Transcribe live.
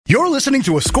You're listening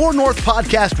to a Score North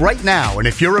podcast right now, and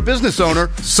if you're a business owner,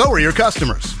 so are your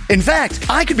customers. In fact,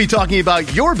 I could be talking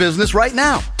about your business right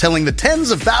now, telling the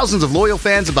tens of thousands of loyal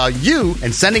fans about you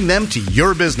and sending them to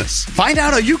your business. Find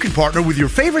out how you can partner with your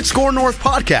favorite Score North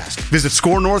podcast. Visit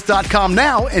scorenorth.com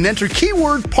now and enter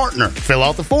keyword partner. Fill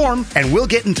out the form, and we'll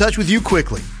get in touch with you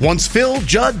quickly. Once Phil,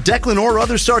 Judd, Declan, or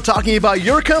others start talking about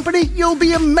your company, you'll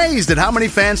be amazed at how many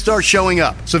fans start showing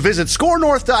up. So visit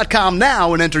scorenorth.com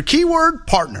now and enter keyword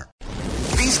partner.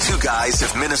 These two guys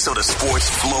have Minnesota sports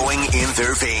flowing in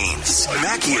their veins.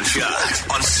 Mackey and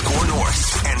Judd on Score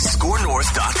North and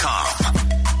scorenorth.com.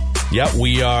 Yep,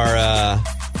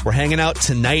 we're hanging out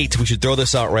tonight. We should throw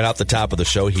this out right off the top of the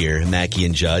show here. Mackey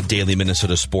and Judd, daily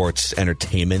Minnesota sports,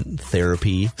 entertainment,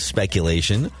 therapy,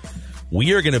 speculation.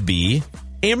 We are going to be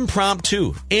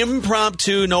impromptu,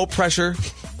 no pressure.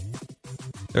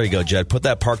 There you go, Judd. Put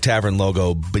that Park Tavern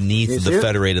logo beneath the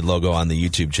Federated logo on the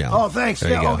YouTube channel. Oh, thanks. There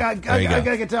you go. I got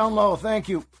to get down low. Thank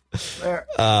you. There.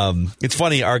 It's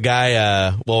funny. Our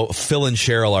guy, Phil and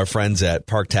Cheryl, our friends at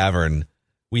Park Tavern,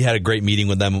 we had a great meeting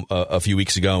with them a few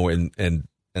weeks ago, and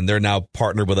they're now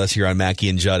partnered with us here on Mackey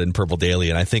and Judd and Purple Daily.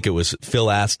 And I think it was Phil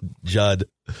asked Judd,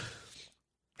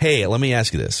 hey, let me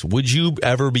ask you this. Would you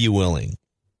ever be willing?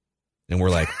 And we're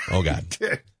like, oh, God.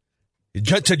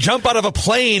 To jump out of a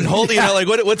plane holding,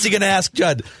 what's he going to ask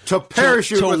Judd? To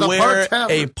parachute with wear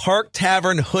a Park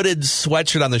Tavern hooded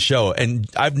sweatshirt on the show. And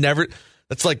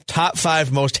that's like top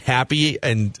 5 most happy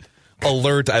and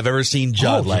alert I've ever seen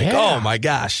Judd. Oh my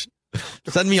gosh.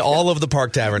 Send me all of the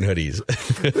Park Tavern hoodies.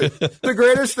 The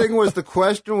greatest thing was the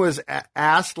question was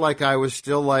asked like I was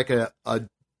still like a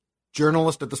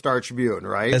journalist at the Star Tribune,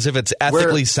 right? As if it's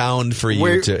ethically sound for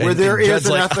you to. Where there is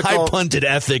an ethical. I punted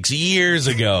ethics years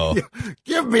ago.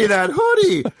 Give me that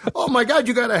hoodie. Oh my God,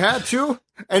 you got a hat too?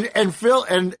 And Phil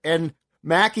and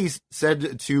Mackey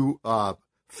said to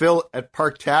Phil at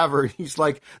Park Tavern, he's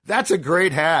like, "That's a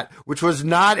great hat," which was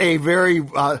not a very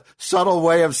subtle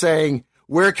way of saying,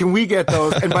 where can we get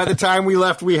those? And by the time we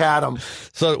left, we had them.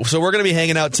 So we're going to be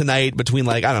hanging out tonight between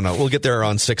we'll get there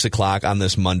around 6 o'clock on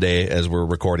this Monday as we're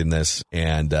recording this.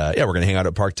 And we're going to hang out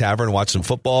at Park Tavern, watch some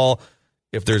football.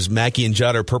 If there's Mackey and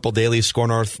Judd or Purple Daily Score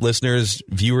North listeners,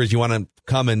 viewers, you want to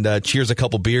come and cheers a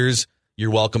couple beers,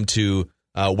 you're welcome to.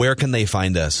 Where can they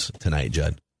find us tonight,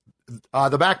 Judd?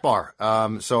 The back bar.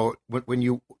 So when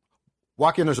you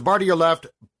walk in, there's a bar to your left.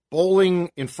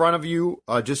 Bowling in front of you.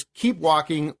 Just keep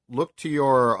walking. Look to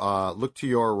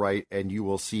your right, and you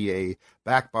will see a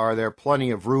back bar there.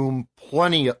 Plenty of room.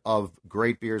 Plenty of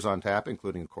great beers on tap,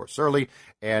 including, of course, Surly.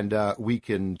 And we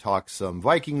can talk some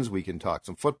Vikings. We can talk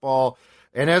some football.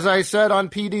 And as I said on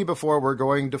PD before, we're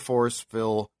going to force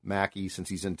Phil Mackey, since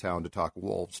he's in town, to talk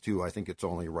Wolves too. I think it's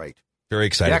only right. Very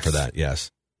excited for that.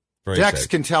 Yes. Dex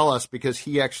can tell us because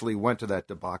he actually went to that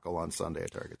debacle on Sunday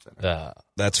at Target Center.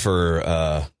 That's for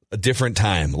a different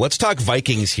time. Let's talk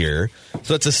Vikings here.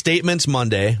 So it's a Statements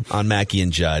Monday on Mackey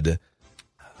and Judd.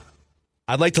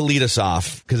 I'd like to lead us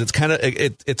off because it's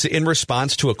it's in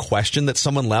response to a question that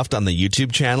someone left on the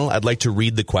YouTube channel. I'd like to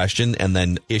read the question and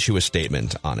then issue a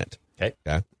statement on it.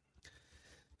 Okay.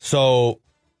 So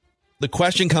the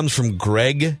question comes from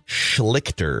Greg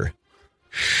Schlichter.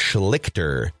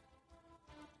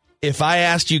 If I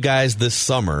asked you guys this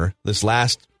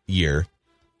last year,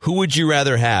 who would you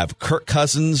rather have, Kirk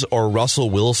Cousins or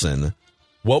Russell Wilson?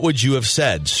 What would you have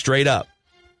said straight up?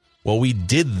 Well, we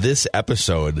did this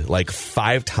episode like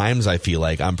 5 times, I feel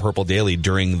like, on Purple Daily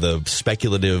during the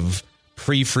speculative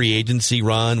pre-free agency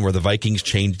run where the Vikings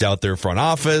changed out their front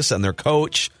office and their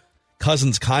coach.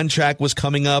 Cousins' contract was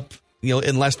coming up,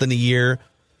 in less than a year.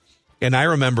 And I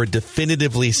remember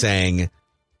definitively saying,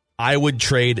 I would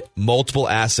trade multiple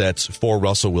assets for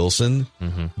Russell Wilson,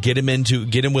 get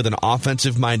him with an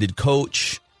offensive-minded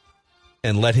coach,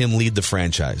 and let him lead the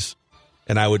franchise.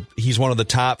 And he's one of the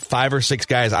top 5 or 6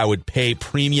 guys I would pay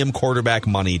premium quarterback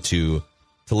money to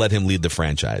let him lead the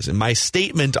franchise. And my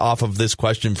statement off of this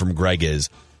question from Greg is,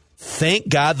 thank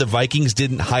God the Vikings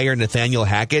didn't hire Nathaniel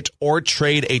Hackett or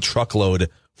trade a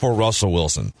truckload for Russell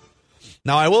Wilson.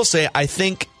 Now, I will say, I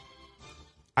think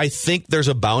there's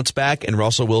a bounce back in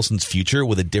Russell Wilson's future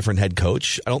with a different head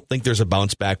coach. I don't think there's a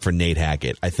bounce back for Nate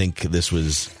Hackett. I think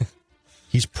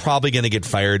he's probably going to get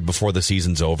fired before the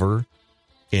season's over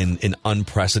in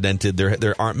unprecedented.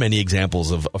 There aren't many examples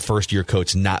of a first-year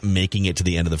coach not making it to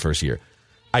the end of the first year.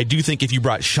 I do think if you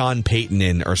brought Sean Payton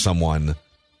in or someone,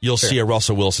 you'll see a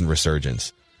Russell Wilson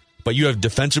resurgence. But you have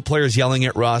defensive players yelling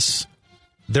at Russ.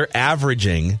 They're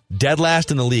averaging, dead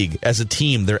last in the league as a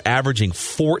team, they're averaging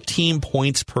 14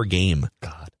 points per game.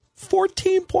 God.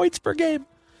 14 points per game.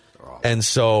 And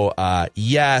so,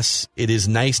 yes, it is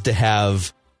nice to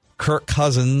have Kirk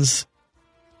Cousins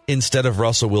instead of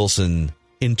Russell Wilson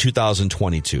in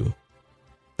 2022.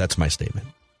 That's my statement.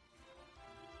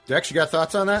 Dex, you got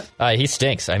thoughts on that? He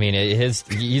stinks. I mean,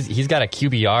 he's got a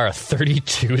QBR of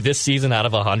 32 this season out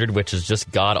of 100, which is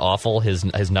just god awful.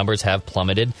 His numbers have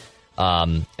plummeted.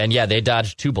 And yeah, they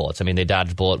dodged 2 bullets. I mean, they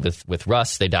dodged a bullet with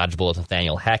Russ. They dodged a bullet with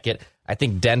Nathaniel Hackett. I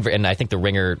think Denver, and I think the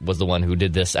Ringer was the one who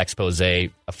did this expose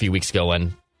a few weeks ago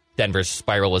when Denver's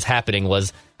spiral was happening.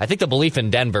 Was I think the belief in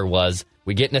Denver was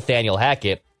we get Nathaniel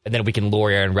Hackett and then we can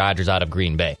lure Aaron Rodgers out of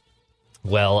Green Bay.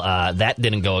 Well, that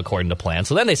didn't go according to plan.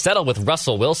 So then they settled with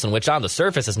Russell Wilson, which on the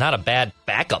surface is not a bad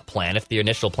backup plan if the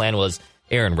initial plan was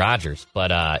Aaron Rodgers.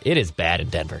 But it is bad in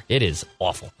Denver. It is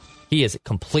awful. He is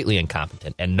completely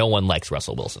incompetent, and no one likes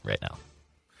Russell Wilson right now.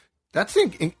 That's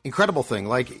the incredible thing.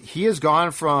 Like, he has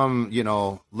gone from,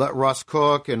 let Russ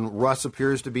cook, and Russ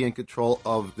appears to be in control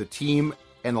of the team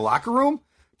and the locker room,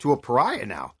 to a pariah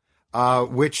now,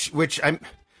 which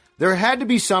there had to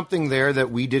be something there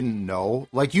that we didn't know.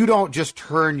 Like, you don't just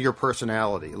turn your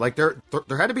personality. Like, there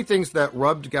had to be things that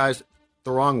rubbed guys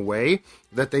the wrong way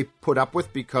that they put up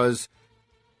with because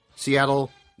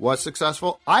Seattle was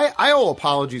successful. I owe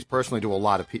apologies personally to a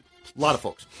lot of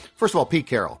folks. First of all, Pete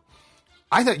Carroll.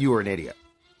 I thought you were an idiot.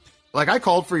 Like, I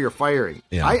called for your firing.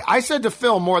 Yeah. I said to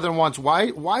Phil more than once,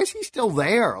 why is he still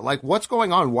there? Like, what's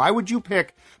going on? Why would you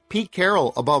pick Pete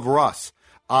Carroll above Russ?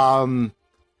 Geno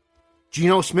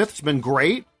Smith's been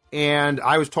great, and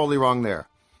I was totally wrong there.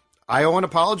 I owe an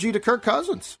apology to Kirk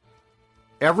Cousins.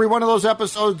 Every one of those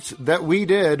episodes that we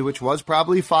did, which was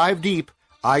probably 5 deep,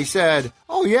 I said,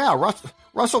 oh, yeah,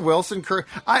 Russell Wilson, Kirk.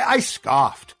 I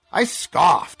scoffed.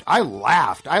 I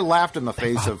laughed. I laughed in the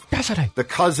face of the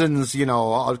Cousins,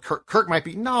 Kirk might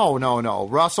be. No.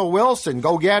 Russell Wilson,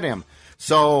 go get him.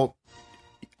 So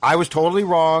I was totally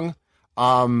wrong.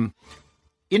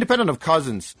 Independent of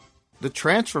Cousins, the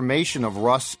transformation of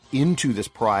Russ into this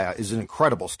pariah is an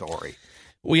incredible story.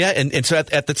 Well, yeah, and so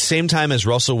at the same time as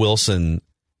Russell Wilson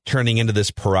turning into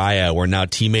this pariah where now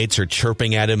teammates are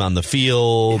chirping at him on the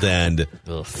field and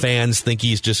fans think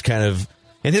he's just kind of...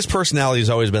 And his personality has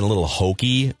always been a little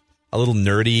hokey, a little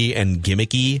nerdy and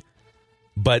gimmicky,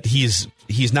 but he's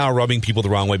now rubbing people the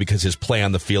wrong way because his play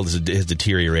on the field has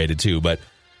deteriorated too. But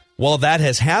while that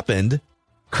has happened,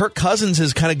 Kirk Cousins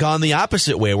has kind of gone the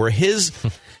opposite way, where his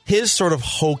sort of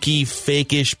hokey,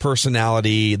 fake-ish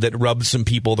personality that rubbed some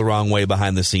people the wrong way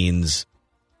behind the scenes,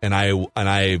 and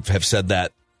I have said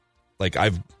that, like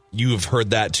you have heard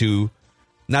that too.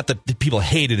 Not that people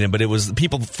hated him, but it was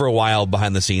people for a while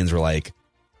behind the scenes were like,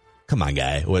 come on,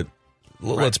 guy.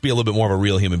 Let's be a little bit more of a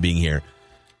real human being here.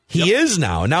 He is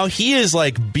now. Now he is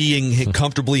like being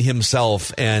comfortably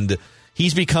himself, and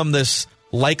he's become this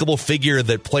likable figure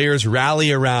that players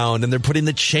rally around, and they're putting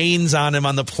the chains on him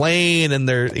on the plane, and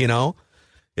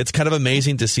it's kind of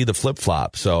amazing to see the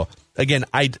flip-flop. So, again,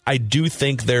 I do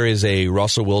think there is a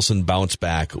Russell Wilson bounce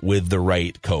back with the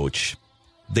right coach.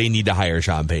 They need to hire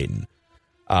Sean Payton.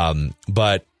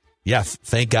 But... yeah,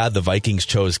 thank God the Vikings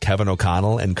chose Kevin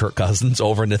O'Connell and Kirk Cousins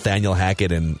over Nathaniel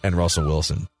Hackett and Russell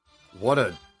Wilson. What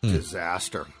a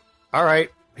disaster. All right,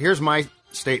 here's my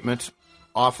statement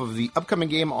off of the upcoming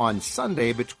game on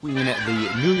Sunday between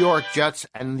the New York Jets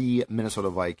and the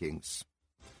Minnesota Vikings.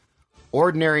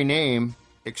 Ordinary name,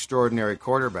 extraordinary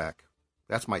quarterback.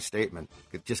 That's my statement,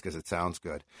 just because it sounds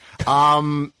good.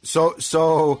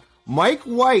 So Mike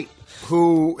White,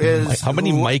 who is... How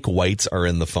many Mike Whites are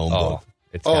in the phone book?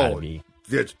 It's gotta be.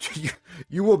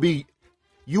 You will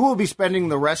be spending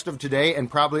the rest of today and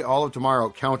probably all of tomorrow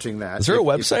counting that. Is there a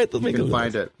website that you can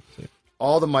find it?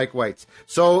 All the Mike Whites.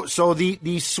 So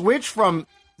the switch from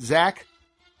Zach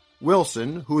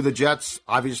Wilson, who the Jets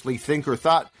obviously think or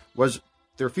thought was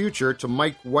their future, to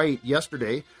Mike White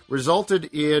yesterday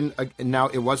resulted in, now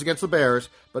it was against the Bears,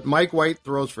 but Mike White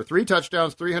throws for 3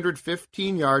 touchdowns,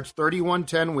 315 yards,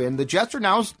 31-10 win. The Jets are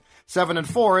now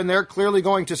 7-4, and they're clearly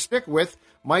going to stick with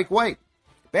Mike White.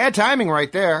 Bad timing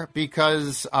right there,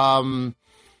 because I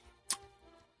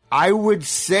would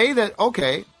say that,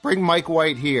 okay, bring Mike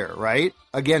White here, right,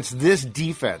 against this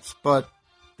defense, but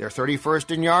they're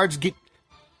 31st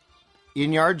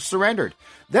in yards surrendered.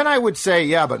 Then I would say,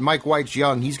 yeah, but Mike White's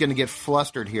young. He's going to get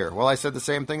flustered here. Well, I said the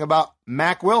same thing about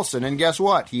Mac Wilson, and guess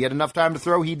what? He had enough time to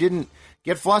throw. He didn't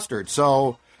get flustered.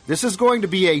 So this is going to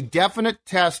be a definite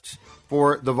test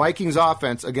for the Vikings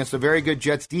offense against a very good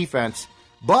Jets defense.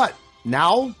 But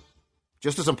now,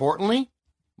 just as importantly,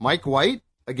 Mike White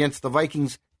against the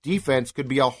Vikings defense could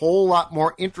be a whole lot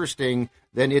more interesting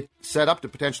than it set up to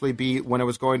potentially be when it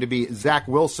was going to be Zach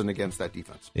Wilson against that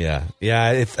defense. Yeah.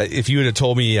 If you would have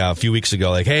told me a few weeks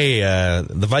ago, like, hey,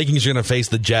 the Vikings are going to face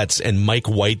the Jets and Mike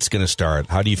White's going to start,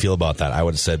 how do you feel about that? I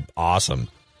would have said, awesome.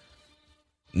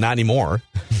 Not anymore.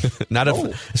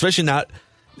 Especially not.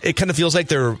 It kind of feels like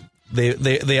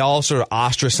they all sort of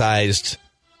ostracized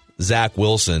Zach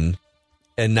Wilson,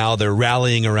 and now they're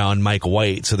rallying around Mike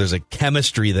White. So there's a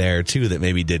chemistry there too that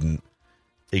maybe didn't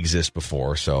exist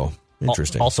before. So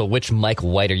interesting. Also, which Mike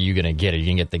White are you going to get? Are you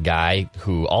going to get the guy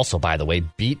who also, by the way,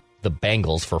 beat the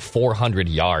Bengals for 400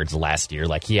 yards last year?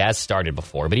 Like, he has started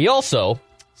before, but he also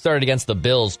started against the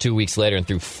Bills 2 weeks later and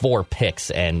threw 4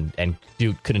 picks and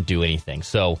couldn't do anything.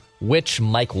 So which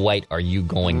Mike White are you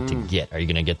going to get? Are you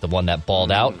going to get the one that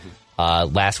balled out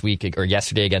last week or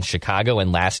yesterday against Chicago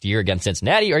and last year against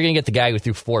Cincinnati? Or are you going to get the guy who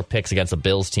threw 4 picks against the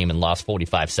Bills team and lost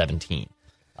 45-17?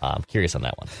 I'm curious on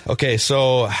that one. Okay,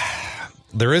 so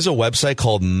there is a website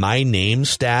called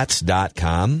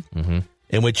mynamestats.com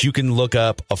in which you can look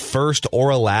up a first or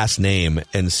a last name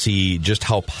and see just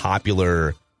how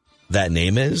popular that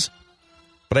name is.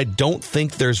 But I don't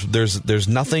think there's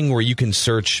nothing where you can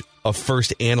search a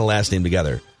first and a last name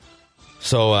together.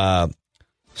 So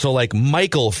like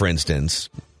Michael, for instance,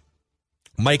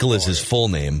 Michael is his full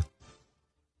name.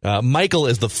 Michael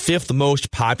is the 5th most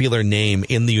popular name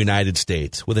in the United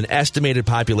States with an estimated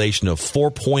population of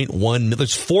 4.1.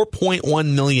 There's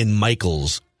 4.1 million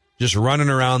Michaels just running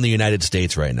around the United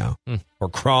States right now, or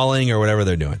crawling or whatever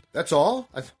they're doing. That's all?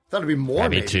 I thought it'd be more.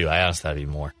 That'd be 2. I honestly thought it'd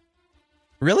be more.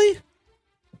 Really?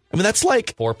 I mean, that's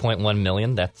like 4.1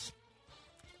 million.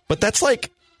 But that's like,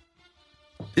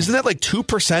 isn't that like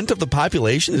 2% of the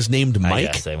population is named Mike?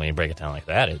 I guess when you break it down like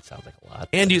that, it sounds like a lot.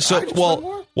 And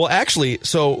actually,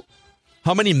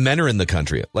 how many men are in the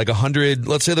country? Like 100.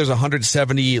 Let's say there's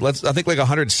 170. I think like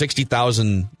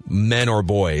 160,000 men or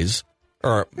boys,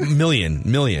 or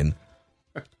million.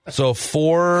 So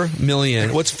 4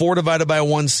 million. What's 4 divided by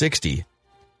 160?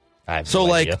 So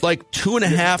like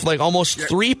 2.5, like almost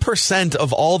 3%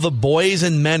 of all the boys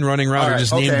and men running around are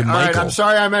just named Michael. All right, I'm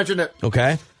sorry I mentioned it.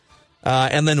 Okay.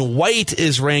 And then White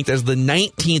is ranked as the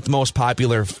 19th most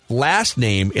popular last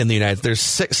name in the United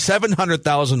States. There's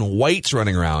 700,000 Whites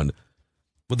running around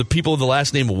with the people with the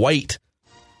last name White.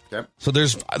 Okay. So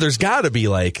there's got to be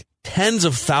like tens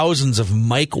of thousands of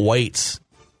Mike Whites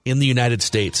in the United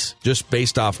States, just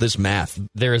based off this math.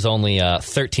 There is only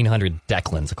 1,300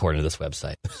 Declans, according to this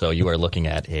website. So you are looking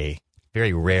at a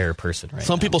very rare person right now.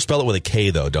 Some people spell it with a K,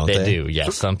 though, don't they? They do,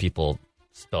 yes. Some people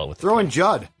spell it with Throw in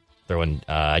Judd.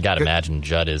 I got to imagine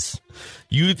Judd is...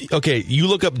 You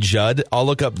look up Judd, I'll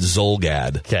look up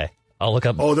Zolgad. Okay, I'll look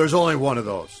up... Oh, there's only one of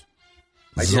those.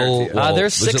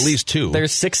 There's at least 2.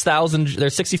 There's 6,000...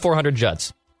 There's 6,400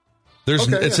 Judds.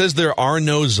 It says there are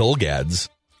no Zolgads.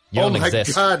 You don't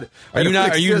exist. God. Are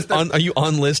you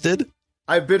unlisted?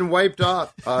 I've been wiped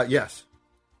off. Yes.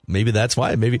 Maybe that's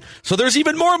why. So there's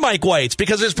even more Mike Whites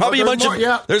because there's probably a bunch of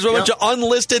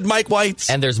unlisted Mike Whites.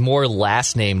 And there's more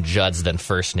last name Judds than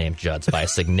first name Judds by a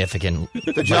significant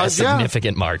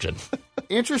margin.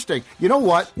 Interesting. You know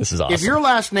what? This is awesome. If your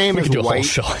last name is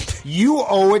White, you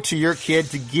owe it to your kid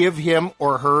to give him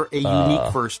or her a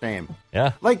unique first name.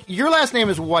 Yeah. Like, your last name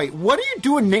is White. What are you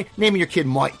doing naming your kid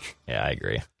Mike? Yeah, I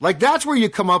agree. Like, that's where you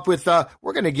come up with,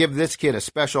 we're going to give this kid a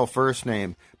special first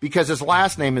name because his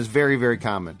last name is very, very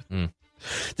common.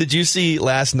 Did you see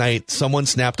last night someone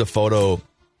snapped a photo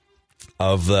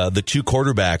of the 2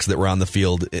 quarterbacks that were on the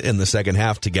field in the second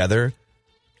half together?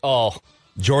 Oh,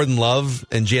 Jordan Love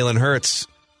and Jalen Hurts,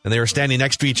 and they were standing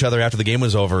next to each other after the game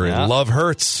was over. Yeah. And Love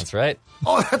Hurts. That's right.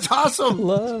 Oh, that's awesome.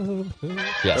 Love.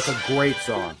 Yes. That's a great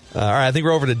song. All right, I think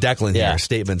we're over to Declan here.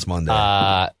 Statements Monday.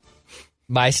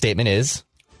 My statement is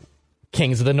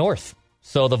Kings of the North.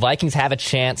 So the Vikings have a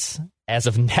chance as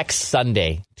of next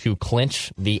Sunday to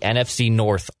clinch the NFC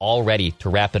North already to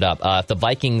wrap it up. If the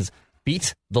Vikings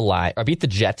beat the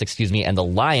Jets, and the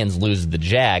Lions lose the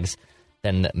Jags,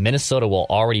 then Minnesota will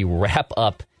already wrap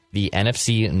up the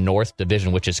NFC North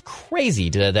division, which is crazy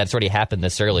that's already happened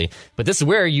this early. But this is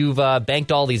where you've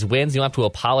banked all these wins. You don't have to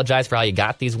apologize for how you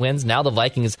got these wins. Now the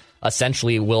Vikings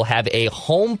essentially will have a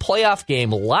home playoff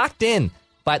game locked in.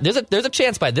 But there's a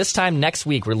chance by this time next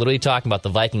week, we're literally talking about the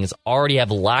Vikings already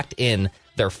have locked in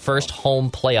their first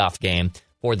home playoff game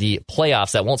for the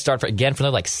playoffs that won't start for another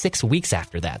like 6 weeks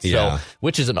after that. So,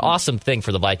 which is an awesome thing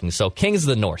for the Vikings. So Kings of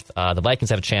the North, the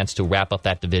Vikings have a chance to wrap up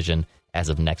that division as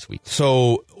of next week.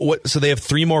 So they have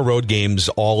 3 more road games,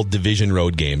 all division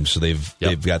road games. So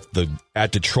they've got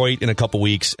at Detroit in a couple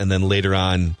weeks, and then later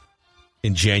on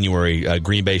in January,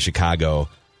 Green Bay, Chicago.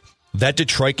 That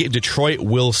Detroit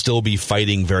will still be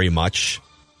fighting very much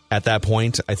at that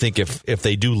point. I think if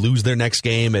they do lose their next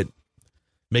game, it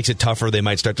makes it tougher. They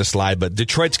might start to slide, but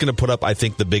Detroit's going to put up, I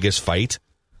think, the biggest fight.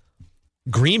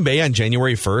 Green Bay on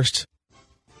January 1st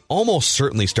almost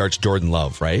certainly starts Jordan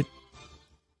Love, right?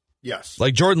 Yes.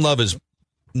 Like Jordan Love is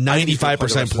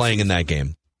 95% playing in that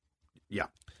game. Yeah.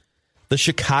 The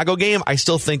Chicago game, I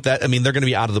still think that, I mean, they're going to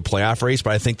be out of the playoff race,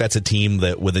 but I think that's a team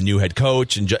that with a new head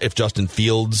coach, and if Justin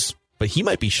Fields, but he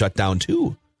might be shut down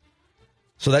too.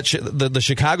 So that the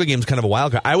Chicago game is kind of a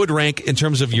wild card. I would rank in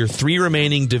terms of your 3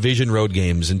 remaining division road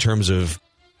games in terms of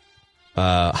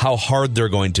how hard they're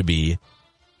going to be.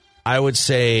 I would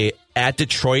say at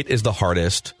Detroit is the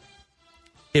hardest.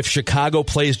 If Chicago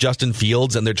plays Justin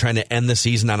Fields and they're trying to end the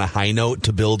season on a high note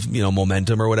to build,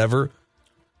 momentum or whatever.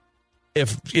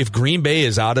 If Green Bay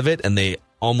is out of it, and they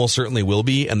almost certainly will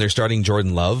be, and they're starting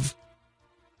Jordan Love,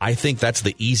 I think that's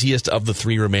the easiest of the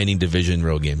 3 remaining division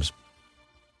road games.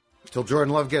 Till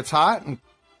Jordan Love gets hot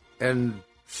and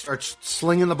starts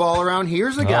slinging the ball around.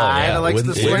 Here's a guy that likes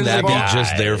to sling the ball. Wouldn't that be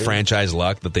just their franchise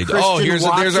luck that they do? There's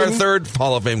our third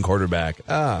Hall of Fame quarterback.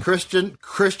 Christian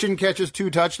catches 2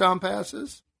 touchdown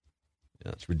passes.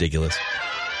 Yeah, it's ridiculous.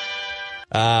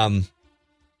 All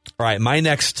right, my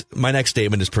next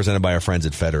statement is presented by our friends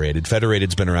at Federated.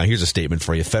 Federated's been around. Here's a statement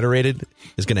for you. Federated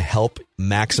is going to help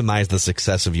maximize the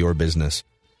success of your business.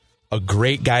 A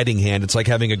great guiding hand. It's like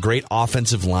having a great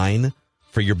offensive line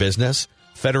for your business.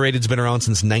 Federated's been around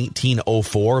since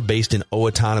 1904, based in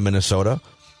Owatonna, Minnesota.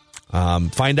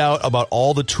 Find out about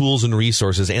all the tools and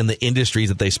resources and the industries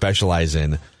that they specialize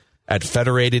in at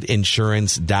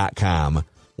federatedinsurance.com,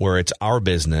 where it's our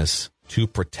business to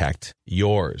protect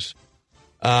yours.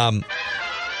 All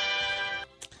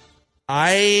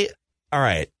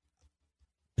right.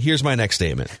 Here's my next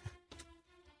statement.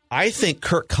 I think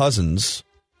Kirk Cousins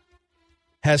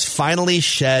has finally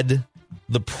shed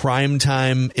the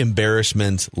primetime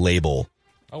embarrassment label.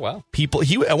 Oh, wow.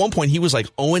 At one point, he was like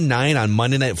 0-9 on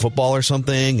Monday Night Football or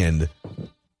something, and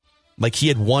like he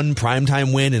had one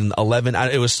primetime win in 11.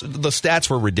 The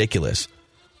stats were ridiculous.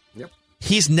 Yep.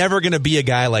 He's never going to be a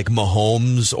guy like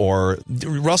Mahomes, or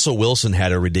Russell Wilson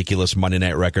had a ridiculous Monday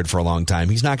night record for a long time.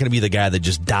 He's not going to be the guy that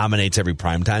just dominates every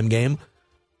primetime game.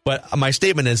 But my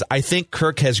statement is, I think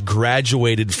Kirk has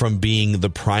graduated from being the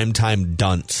primetime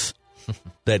dunce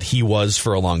that he was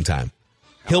for a long time.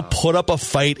 He'll put up a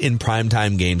fight in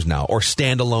primetime games now, or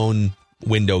standalone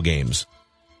window games,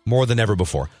 more than ever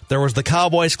before. There was the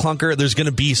Cowboys clunker. There's going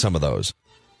to be some of those.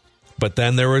 But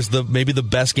then there was maybe the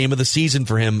best game of the season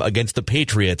for him against the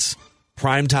Patriots.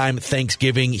 Primetime,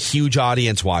 Thanksgiving, huge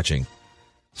audience watching.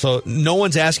 So no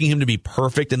one's asking him to be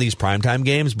perfect in these primetime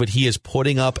games, but he is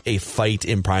putting up a fight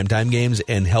in primetime games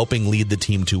and helping lead the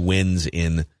team to wins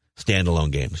in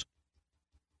standalone games.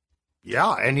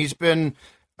 Yeah, and he's been,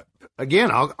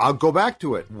 again, I'll go back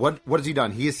to it. What has he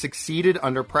done? He has succeeded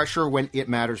under pressure when it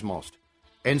matters most.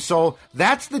 And so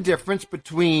that's the difference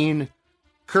between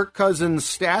Kirk Cousins'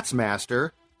 stats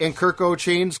master and Kirk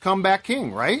O'Chain's comeback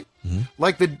king, right? Mm-hmm.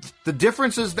 Like the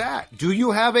difference is that. Do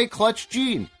you have a clutch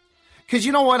gene? Because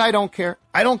you know what? I don't care.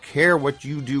 I don't care what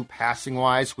you do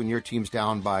passing-wise when your team's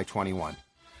down by 21.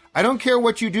 I don't care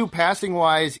what you do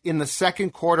passing-wise in the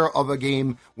second quarter of a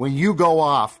game when you go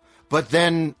off, but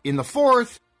then in the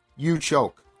fourth, you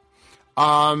choke.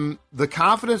 The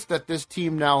confidence that this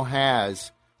team now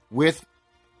has,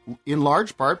 in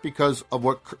large part because of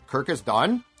what Kirk has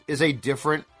done, is a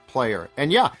different player.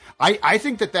 And yeah, I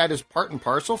think that is part and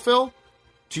parcel, Phil,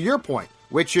 to your point,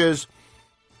 which is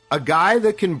a guy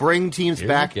that can bring teams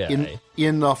back in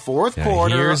the fourth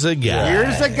quarter. Here's a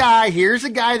guy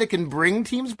that can bring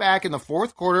teams back in the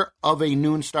fourth quarter of a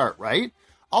noon start, right?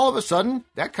 All of a sudden,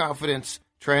 that confidence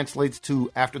translates to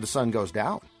after the sun goes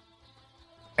down.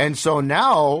 And so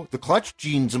now the clutch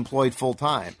gene's employed full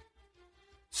time.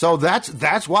 So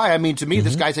that's why, I mean, to me,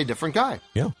 this guy's a different guy.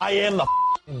 Yeah. I am the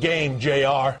game, JR.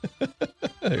 There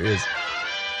it is.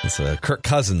 It's Kirk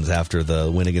Cousins after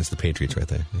the win against the Patriots right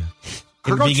there. Yeah.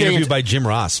 Being interviewed by Jim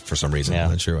Ross for some reason. Yeah. I'm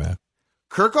not sure why.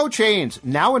 Kirk O'Chains,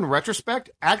 now in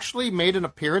retrospect, actually made an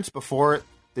appearance before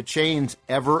the chains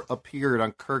ever appeared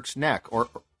on Kirk's neck or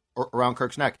around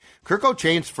Kirk's neck. Kirk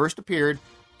O'Chains first appeared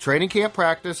training camp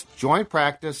practice, joint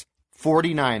practice,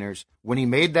 49ers, when he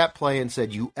made that play and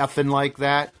said, "You effing like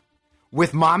that?"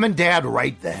 with mom and dad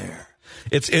right there.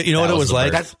 What it was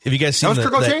like? Have you guys seen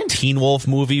that Teen Wolf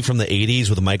movie from the 80s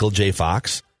with Michael J.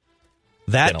 Fox?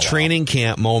 That training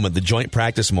camp moment, the joint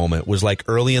practice moment, was like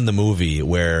early in the movie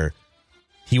where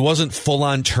he wasn't full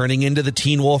on turning into the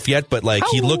Teen Wolf yet, but like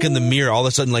he'd look in the mirror, all of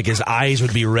a sudden like his eyes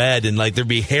would be red and like there'd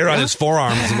be hair on his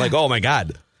forearms and like, oh my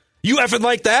God. You effing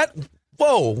like that?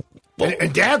 Whoa.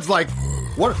 And Dad's like,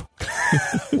 what?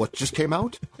 What just came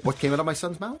out? What came out of my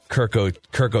son's mouth?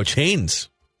 Kirko Chains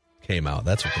came out.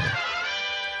 That's what came out.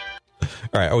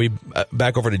 All right, are we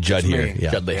back over to Judd here? Me.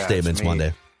 Yeah, Yeah, statements it's me.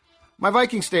 Monday. My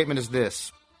Viking statement is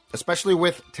this, especially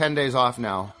with 10 days off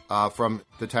now, from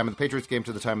the time of the Patriots game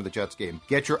to the time of the Jets game.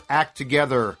 Get your act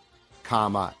together,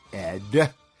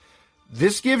 Ed.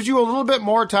 This gives you a little bit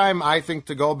more time, I think,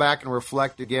 to go back and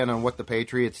reflect again on what the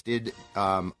Patriots did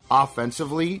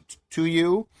offensively to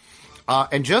you.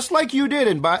 And just like you did,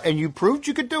 and you proved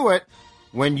you could do it,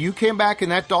 when you came back in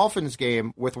that Dolphins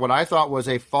game with what I thought was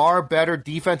a far better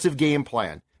defensive game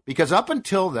plan. Because up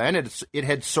until then, it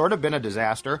had sort of been a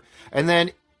disaster. And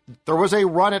then there was a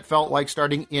run, it felt like,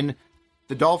 starting in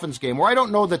the Dolphins game, where I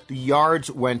don't know that the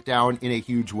yards went down in a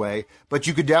huge way, but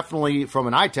you could definitely, from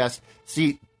an eye test,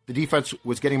 see the defense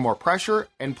was getting more pressure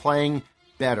and playing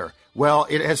better. Well,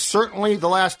 it has certainly, the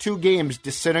last two games,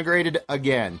 disintegrated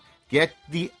again. Get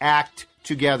the act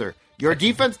together. Your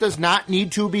defense does not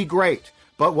need to be great,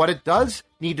 but what it does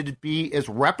need to be is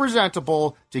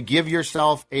representable to give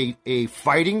yourself a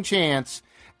fighting chance,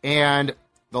 and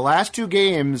the last two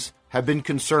games have been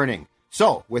concerning.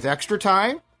 So, with extra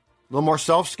time, a little more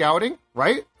self-scouting,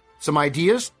 right? Some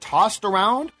ideas tossed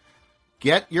around.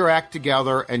 Get your act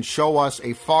together and show us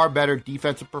a far better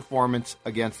defensive performance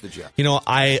against the Jets. You know,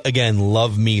 I, again,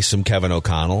 love me some Kevin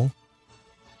O'Connell.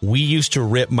 We used to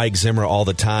rip Mike Zimmer all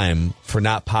the time for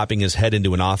not popping his head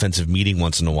into an offensive meeting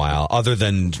once in a while, other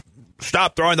than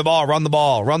stop throwing the ball, run the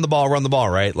ball,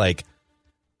 right? Like,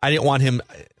 I didn't want him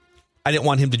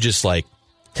to just, like,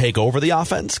 take over the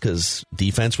offense because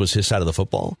defense was his side of the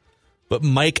football. But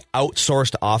Mike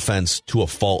outsourced offense to a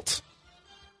fault.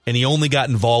 And he only got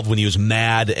involved when he was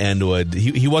mad and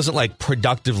he wasn't like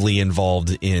productively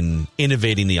involved in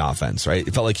innovating the offense, right?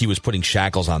 It felt like he was putting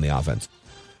shackles on the offense.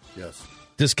 Yes.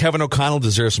 Does Kevin O'Connell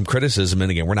deserve some criticism?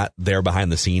 And again, we're not there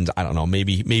behind the scenes. I don't know.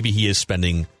 Maybe he is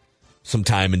spending some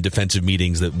time in defensive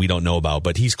meetings that we don't know about,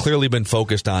 but he's clearly been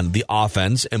focused on the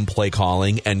offense and play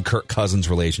calling and Kirk Cousins'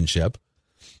 relationship.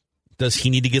 Does he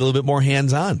need to get a little bit more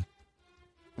hands-on?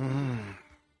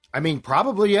 I mean,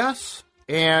 probably yes.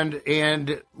 And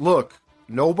look,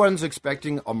 no one's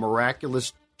expecting a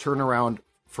miraculous turnaround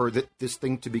for this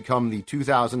thing to become the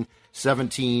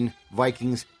 2017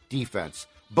 Vikings defense.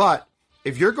 But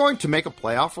if you're going to make a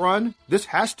playoff run, this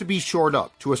has to be shored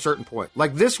up to a certain point.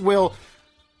 Like this will...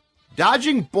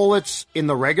 Dodging bullets in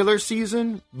the regular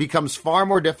season becomes far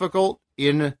more difficult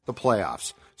in the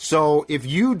playoffs. So if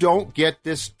you don't get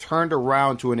this turned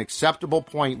around to an acceptable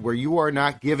point where you are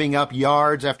not giving up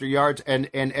yards after yards, and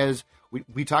as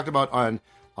we talked about on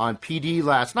PD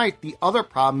last night, the other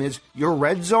problem is your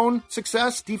red zone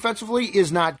success defensively is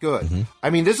not good. Mm-hmm. I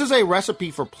mean, this is a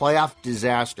recipe for playoff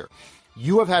disaster.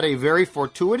 You have had a very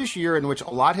fortuitous year in which a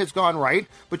lot has gone right,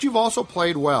 but you've also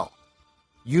played well.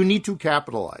 You need to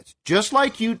capitalize, just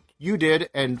like you did,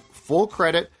 and full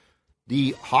credit.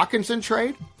 The Hawkinson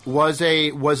trade was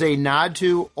a nod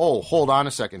to, oh, hold on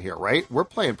a second here, right? We're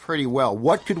playing pretty well.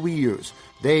 What could we use?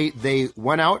 They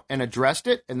went out and addressed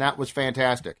it, and that was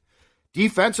fantastic.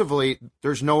 Defensively,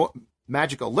 there's no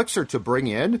magic elixir to bring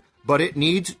in, but it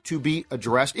needs to be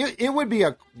addressed. It would be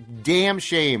a damn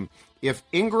shame if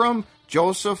Ingram,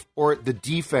 Joseph, or the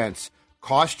defense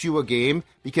cost you a game,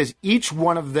 because each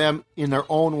one of them in their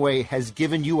own way has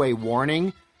given you a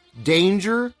warning.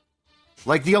 Danger.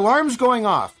 Like the alarm's going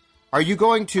off. Are you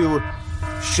going to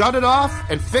shut it off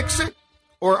and fix it?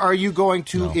 Or are you going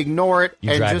to ignore it you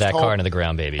and drive just that hold, car into the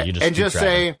ground, baby? You just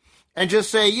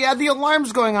say, yeah, the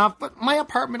alarm's going off, but my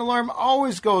apartment alarm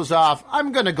always goes off.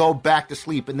 I'm going to go back to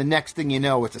sleep, and the next thing you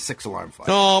know, it's a 6-alarm fire.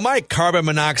 Oh, my carbon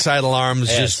monoxide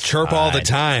alarms just chirp all the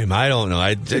time. I don't know.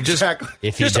 I Exactly.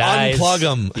 If he just dies, unplug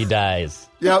them. He dies.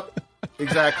 Yep,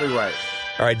 exactly right.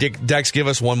 All right, Dex, give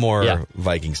us one more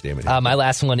Viking statement. My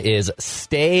last one is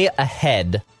stay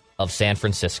ahead of San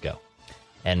Francisco.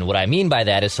 And what I mean by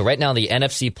that is, so right now in the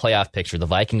NFC playoff picture, the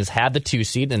Vikings have the 2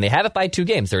 seed, and they have it by 2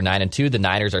 games. They're 9-2. The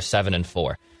Niners are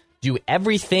 7-4. Do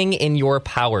everything in your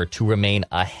power to remain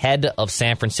ahead of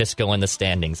San Francisco in the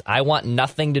standings. I want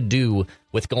nothing to do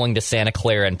with going to Santa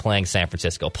Clara and playing San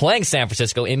Francisco. Playing San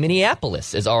Francisco in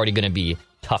Minneapolis is already going to be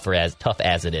tough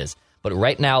as it is. But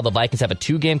right now, the Vikings have a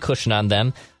 2-game cushion on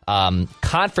them.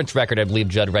 Conference record, I believe,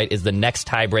 Judd, right, is the next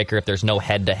tiebreaker if there's no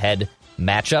head-to-head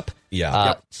matchup.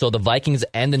 Yeah. So the Vikings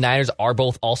and the Niners are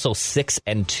both also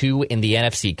 6-2 in the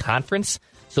NFC conference.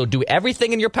 So do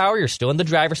everything in your power. You're still in the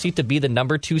driver's seat to be the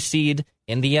number 2 seed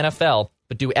in the NFL,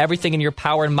 but do everything in your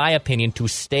power, in my opinion, to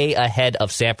stay ahead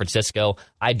of San Francisco.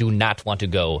 I do not want to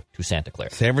go to Santa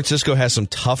Clara. San Francisco has some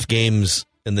tough games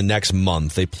in the next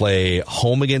month. They play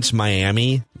home against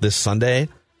Miami this Sunday.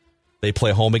 They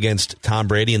play home against Tom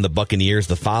Brady and the Buccaneers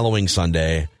the following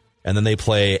Sunday. And then they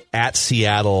play at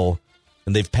Seattle.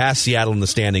 And they've passed Seattle in the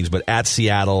standings, but at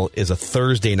Seattle is a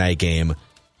Thursday night game.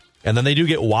 And then they do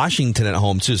get Washington at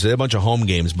home, too. So they have a bunch of home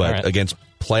games, but against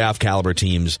playoff caliber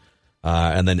teams.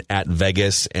 And then at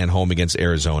Vegas and home against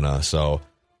Arizona. So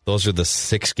those are the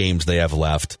 6 games they have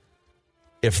left.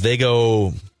 If they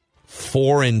go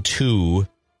 4-2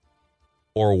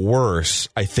 or worse,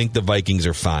 I think the Vikings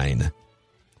are fine.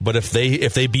 But if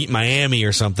they beat Miami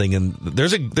or something, and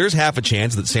there's half a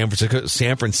chance that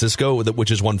San Francisco, which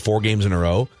has won 4 games in a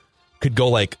row, could go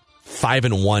like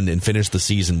 5-1 and finish the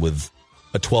season with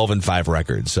a 12-5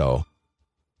 record. So,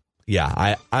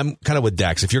 yeah, I'm kind of with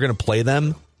Dex. If you're going to play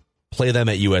them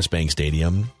at US Bank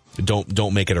Stadium.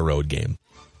 Don't make it a road game.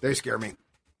 They scare me.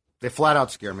 They flat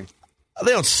out scare me.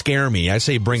 They don't scare me. I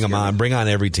say bring them on. Bring on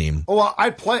every team. Oh, well,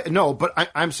 I'd play. No, but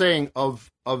I'm saying of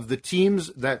the teams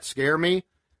that scare me,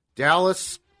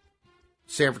 Dallas,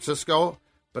 San Francisco.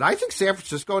 But I think San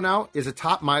Francisco now is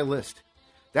atop my list.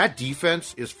 That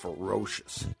defense is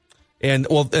ferocious. And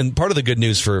part of the good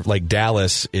news for like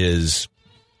Dallas is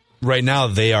right now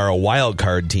they are a wild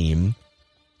card team,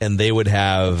 and they would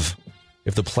have,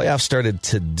 if the playoffs started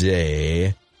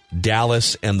today,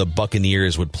 Dallas and the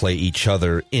Buccaneers would play each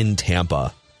other in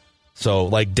Tampa. So,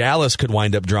 like, Dallas could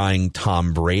wind up drawing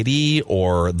Tom Brady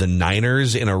or the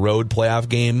Niners in a road playoff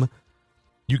game.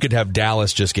 You could have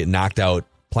Dallas just get knocked out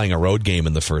playing a road game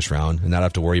in the first round and not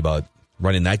have to worry about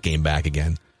running that game back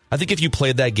again. I think if you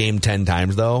played that game 10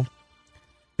 times, though,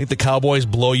 I think the Cowboys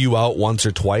blow you out once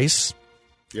or twice.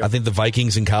 Yep. I think the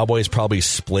Vikings and Cowboys probably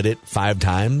split it 5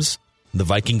 times. The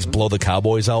Vikings blow the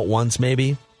Cowboys out once,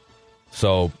 maybe.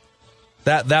 So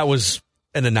that was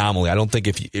an anomaly. I don't think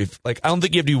I don't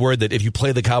think you have to be worried that if you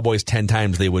play the Cowboys 10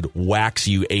 times, they would wax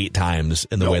you 8 times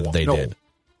in the way that they did.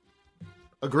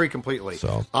 Agree completely.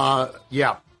 So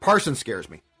yeah, Parsons scares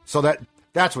me. So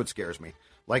that's what scares me.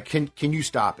 Like, can you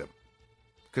stop him?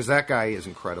 Because that guy is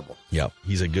incredible. Yep,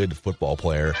 he's a good football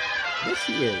player. Yes,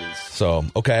 he is. So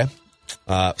okay,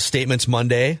 Statements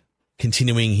Monday.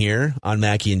 Continuing here on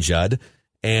Mackie and Judd,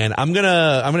 and I'm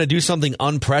gonna do something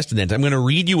unprecedented. I'm gonna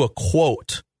read you a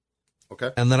quote, okay,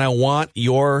 and then I want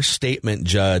your statement,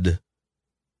 Judd,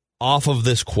 off of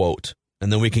this quote,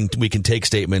 and then we can take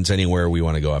statements anywhere we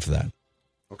want to go after that.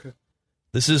 Okay,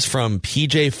 this is from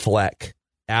PJ Fleck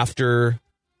after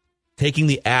taking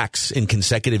the axe in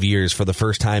consecutive years for the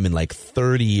first time in like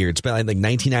 30 years. It's been like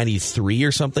 1993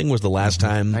 or something was the last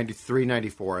time. 93,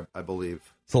 94, I believe.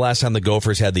 It's the last time the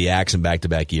Gophers had the axe in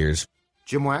back-to-back years.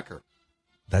 Jim Wacker.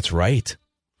 That's right.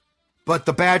 But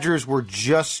the Badgers were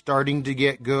just starting to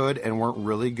get good and weren't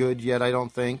really good yet, I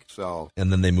don't think. So,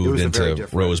 and then they moved into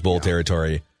Rose Bowl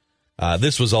territory.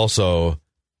 This was also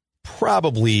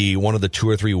probably one of the 2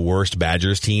 or 3 worst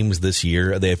Badgers teams this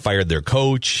year. They fired their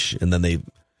coach, and then they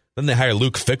hired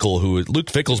Luke Fickell, Luke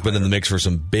Fickell's been in the mix for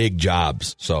some big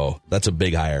jobs. So that's a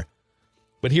big hire.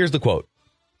 But here's the quote.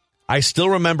 I still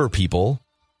remember people,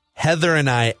 Heather and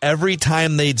I, every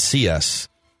time they'd see us,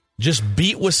 just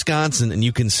beat Wisconsin and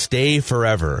you can stay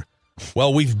forever.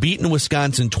 Well, we've beaten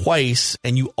Wisconsin twice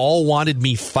and you all wanted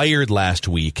me fired last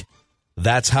week.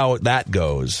 That's how that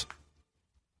goes.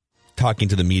 Talking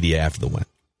to the media after the win.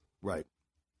 Right.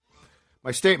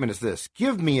 My statement is this.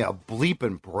 Give me a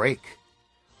bleeping break.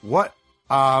 What?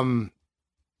 More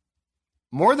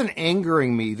than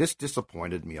angering me, this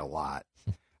disappointed me a lot.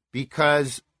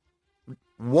 Because,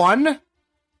 one,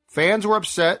 fans were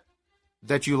upset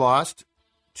that you lost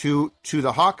to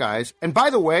the Hawkeyes. And by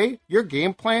the way, your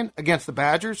game plan against the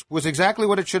Badgers was exactly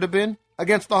what it should have been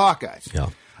against the Hawkeyes.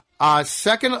 Yeah.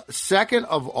 Second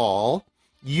of all,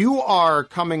 you are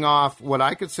coming off what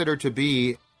I consider to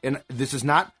be, and this is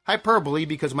not hyperbole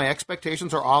because my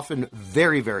expectations are often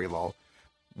very, very low,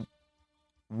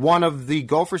 one of the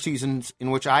Gopher seasons in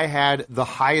which I had the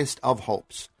highest of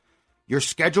hopes. Your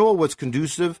schedule was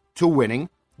conducive to winning.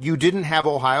 You didn't have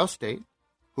Ohio State,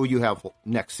 who you have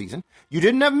next season. You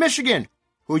didn't have Michigan,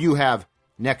 who you have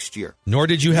next year. Nor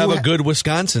did you have a good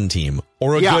Wisconsin team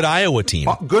or a good Iowa team.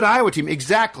 Good Iowa team,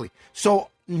 exactly. So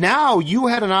now you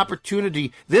had an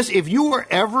opportunity. If you were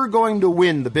ever going to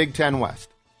win the Big Ten West,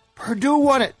 Purdue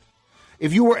won it.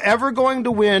 If you were ever going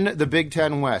to win the Big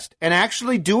Ten West and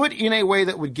actually do it in a way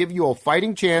that would give you a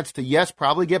fighting chance to, yes,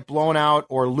 probably get blown out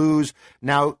or lose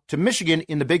now to Michigan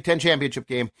in the Big Ten championship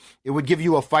game, it would give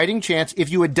you a fighting chance, if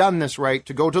you had done this right,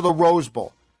 to go to the Rose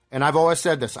Bowl. And I've always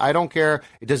said this. I don't care.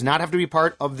 It does not have to be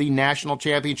part of the national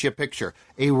championship picture.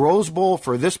 A Rose Bowl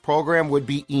for this program would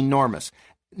be enormous.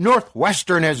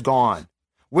 Northwestern has gone.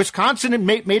 Wisconsin had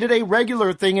made it a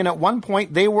regular thing, and at one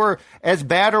point they were as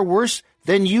bad or worse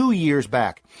than you years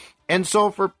back. And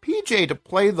so for PJ to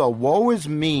play the woe is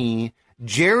me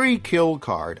Jerry Kill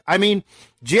card, I mean,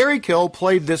 Jerry Kill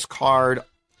played this card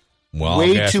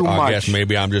way too much. I guess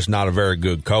maybe I'm just not a very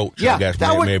good coach. Yeah, I guess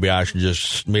maybe I should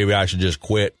just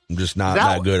quit. I'm just not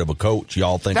that good of a coach.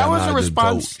 Y'all think I'm not a good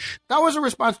coach? That was a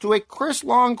response to a Chris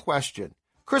Long question.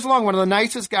 Chris Long, one of the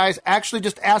nicest guys, actually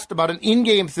just asked about an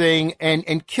in-game thing,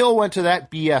 and Kill went to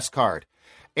that BS card.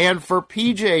 And for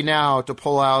PJ now to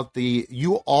pull out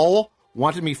you all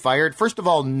wanted me fired. First of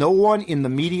all, no one in the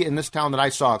media in this town that I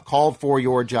saw called for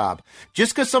your job.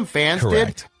 Just because some fans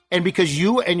did, and because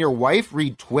you and your wife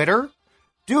read Twitter,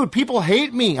 dude, people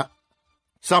hate me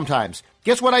sometimes.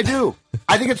 Guess what I do?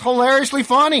 I think it's hilariously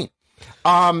funny.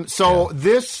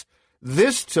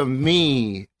 This to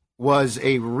me was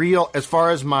a real, as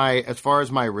far as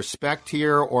my respect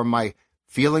here or my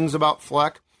feelings about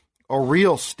Fleck, a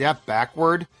real step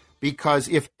backward, because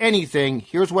if anything,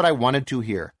 here's what I wanted to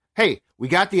hear. Hey, we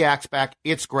got the axe back.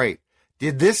 It's great.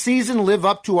 Did this season live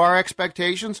up to our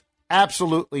expectations?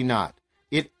 Absolutely not.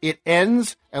 It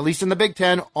ends, at least in the Big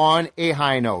Ten, on a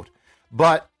high note.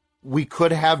 But we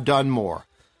could have done more.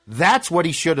 That's what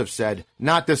he should have said,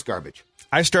 not this garbage.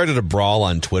 I started a brawl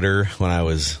on Twitter when I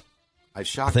was, I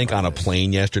think, on a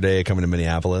plane yesterday coming to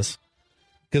Minneapolis.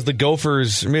 Because the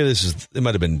Gophers, maybe it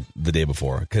might have been the day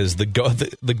before, because the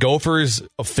Gophers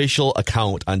official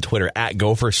account on Twitter,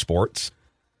 @GopherSports,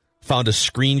 found a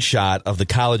screenshot of the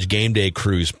College Game Day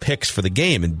crew's picks for the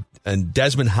game, and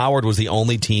Desmond Howard was the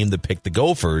only team that picked the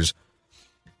Gophers.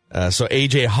 So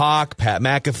A.J. Hawk, Pat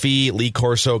McAfee, Lee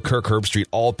Corso, Kirk Herbstreit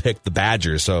all picked the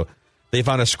Badgers. So they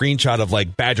found a screenshot of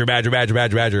like Badger.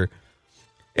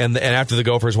 And after the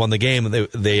Gophers won the game, they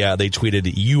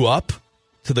tweeted "You up"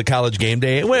 to the College Game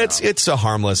Day. Well, it's a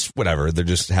harmless whatever. They're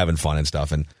just having fun and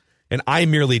stuff. And I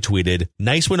merely tweeted,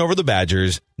 "Nice win over the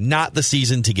Badgers, not the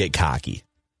season to get cocky."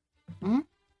 Mm-hmm.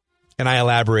 And I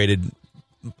elaborated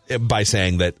by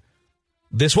saying that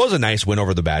this was a nice win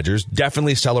over the Badgers.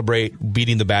 Definitely celebrate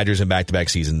beating the Badgers in back-to-back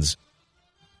seasons.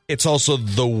 It's also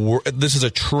this is a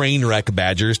train wreck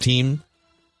Badgers team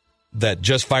that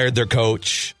just fired their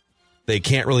coach. They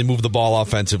can't really move the ball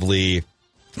offensively.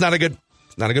 It's not a good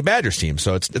Badgers team.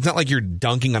 So it's not like you're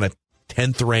dunking on a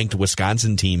 10th ranked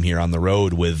Wisconsin team here on the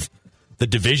road with the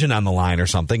division on the line or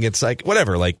something. It's like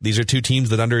whatever. Like these are two teams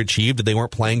that underachieved. They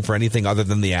weren't playing for anything other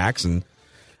than the axe.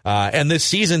 And this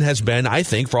season has been, I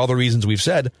think, for all the reasons we've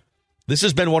said, this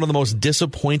has been one of the most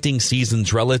disappointing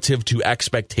seasons relative to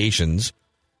expectations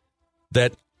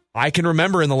that I can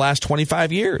remember in the last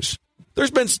 25 years. There's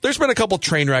been a couple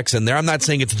train wrecks in there. I'm not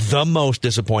saying it's the most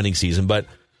disappointing season, but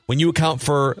when you account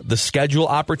for the schedule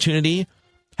opportunity,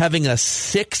 having a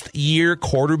 6th-year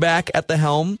quarterback at the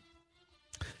helm,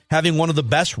 having one of the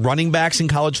best running backs in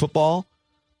college football,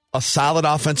 a solid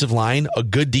offensive line, a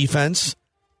good defense,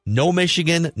 no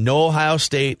Michigan, no Ohio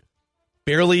State,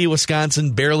 barely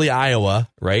Wisconsin, barely Iowa,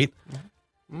 right?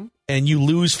 Mm-hmm. And you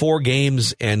lose 4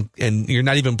 games and you're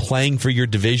not even playing for your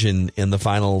division in the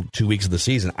final 2 weeks of the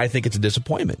season. I think it's a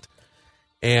disappointment.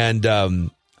 And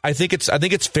I think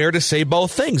it's fair to say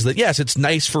both things. That yes, it's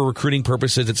nice for recruiting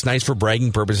purposes, it's nice for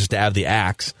bragging purposes to have the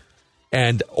axe.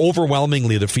 And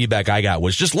overwhelmingly, the feedback I got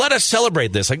was just let us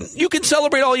celebrate this. Like, you can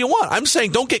celebrate all you want. I'm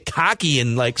saying don't get cocky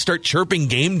and like start chirping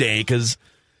game day because,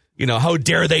 you know, how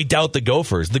dare they doubt the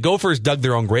Gophers? The Gophers dug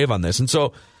their own grave on this. And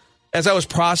so as I was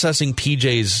processing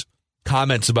PJ's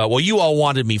comments about, well, you all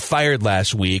wanted me fired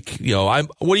last week. You know,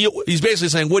 he's basically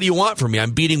saying, what do you want from me?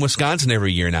 I'm beating Wisconsin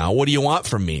every year now. What do you want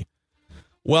from me?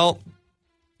 Well,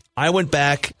 I went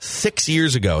back 6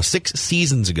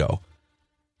 seasons ago,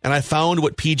 and I found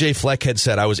what PJ Fleck had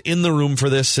said. I was in the room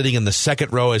for this, sitting in the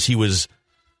second row as he was,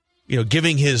 you know,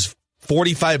 giving his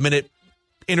 45-minute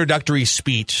introductory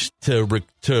speech to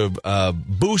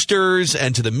boosters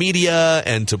and to the media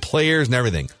and to players and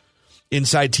everything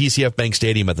inside TCF Bank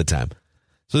Stadium at the time.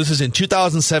 So this is in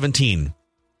 2017,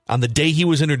 on the day he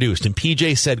was introduced, and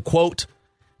PJ said, quote,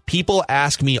 "People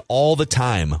ask me all the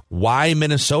time, why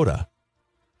Minnesota?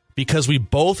 Because we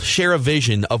both share a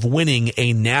vision of winning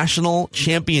a national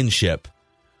championship.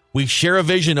 We share a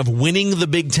vision of winning the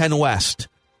Big Ten West.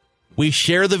 We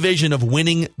share the vision of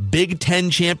winning Big Ten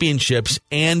championships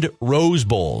and Rose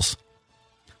Bowls."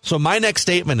 So my next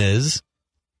statement is,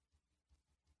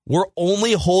 we're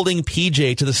only holding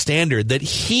PJ to the standard that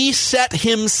he set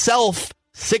himself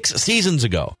 6 seasons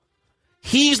ago.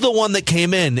 He's the one that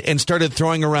came in and started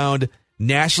throwing around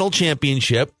national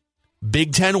championship,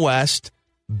 Big Ten West,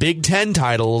 Big Ten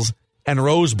titles, and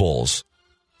Rose Bowls.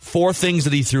 4 things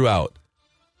that he threw out.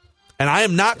 And I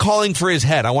am not calling for his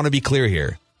head. I want to be clear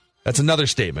here. That's another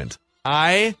statement.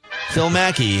 I, Phil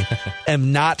Mackey,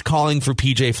 am not calling for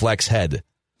PJ Fleck's head.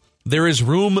 There is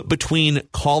room between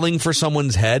calling for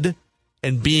someone's head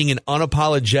and being an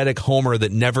unapologetic homer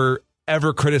that never,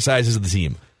 ever criticizes the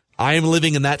team. I am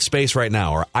living in that space right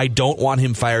now, or I don't want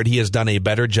him fired. He has done a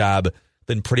better job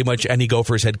than pretty much any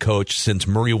Gophers head coach since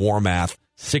Murray Warmath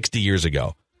 60 years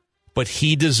ago. But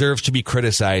he deserves to be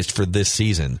criticized for this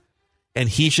season, and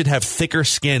he should have thicker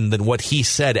skin than what he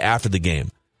said after the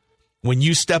game. When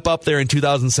you step up there in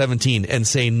 2017 and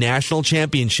say national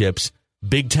championships,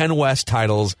 Big Ten West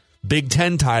titles, Big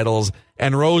Ten titles,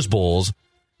 and Rose Bowls,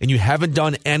 and you haven't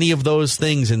done any of those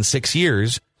things in 6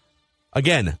 years,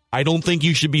 again, I don't think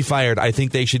you should be fired. I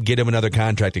think they should get him another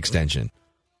contract extension.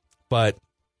 But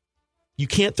you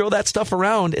can't throw that stuff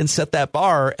around and set that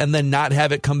bar and then not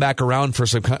have it come back around for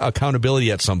some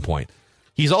accountability at some point.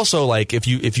 He's also like, if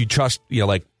you trust,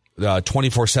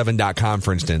 247.com,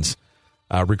 for instance,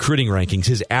 recruiting rankings,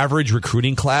 his average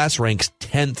recruiting class ranks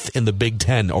 10th in the Big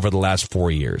Ten over the last 4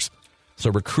 years.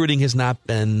 So recruiting has not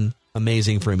been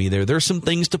amazing for him either. There's some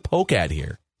things to poke at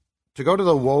here. To go to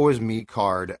the woe is me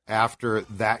card after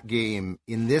that game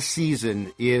in this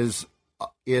season is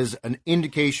an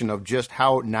indication of just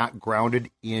how not grounded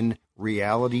in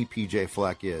reality PJ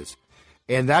Fleck is.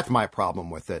 And that's my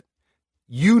problem with it.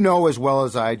 You know as well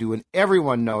as I do, and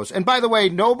everyone knows. And by the way,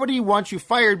 nobody wants you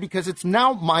fired because it's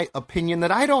now my opinion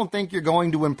that I don't think you're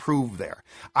going to improve there.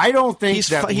 I don't think he's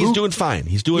doing fine.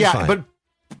 He's doing fine.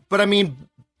 But I mean,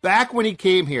 back when he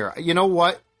came here, you know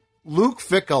what? Luke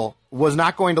Fickell was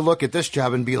not going to look at this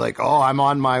job and be like, oh, I'm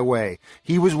on my way.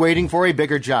 He was waiting for a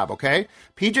bigger job, okay?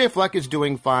 PJ Fleck is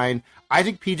doing fine. I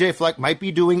think PJ Fleck might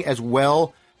be doing as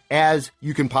well as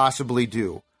you can possibly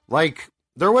do. Like,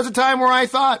 there was a time where I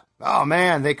thought, oh,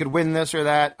 man, they could win this or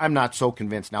that. I'm not so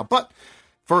convinced now. But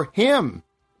for him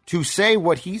to say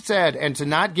what he said and to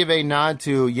not give a nod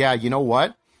to, yeah, you know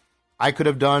what? I could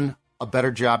have done a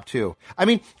better job too. I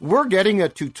mean, we're getting a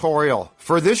tutorial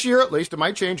for this year, at least. It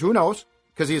might change. Who knows?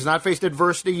 Because he has not faced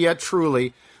adversity yet,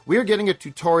 truly. We are getting a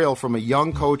tutorial from a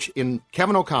young coach in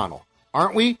Kevin O'Connell,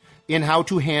 aren't we? In how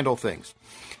to handle things.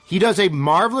 He does a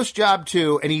marvelous job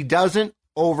too, and he doesn't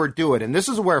overdo it. And this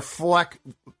is where Fleck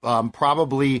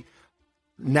probably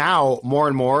now more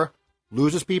and more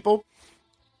loses people.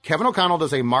 Kevin O'Connell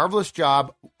does a marvelous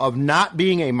job of not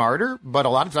being a martyr, but a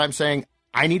lot of times saying,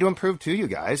 I need to improve too, you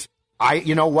guys.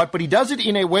 You know what? But he does it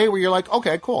in a way where you're like,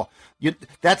 okay, cool.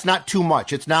 That's not too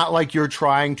much. It's not like you're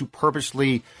trying to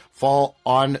purposely fall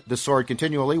on the sword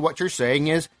continually. What you're saying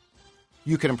is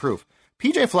you can improve.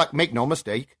 PJ Fleck, make no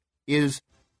mistake, is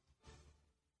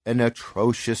an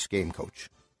atrocious game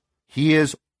coach. He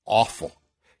is awful.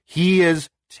 He is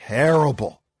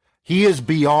terrible. He is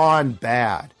beyond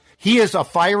bad. He is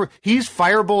he's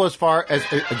fireable as far as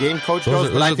a game coach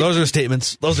goes. Those are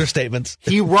statements. Those are statements.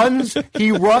 He runs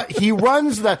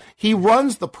the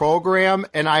program,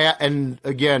 and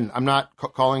again, I'm not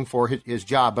calling for his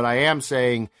job, but I am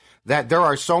saying that there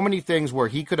are so many things where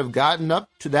he could have gotten up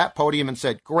to that podium and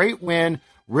said, "Great win,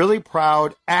 really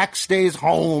proud. Axe stays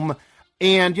home,"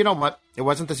 and you know what? It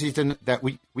wasn't the season that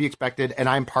we expected, and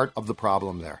I'm part of the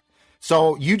problem there.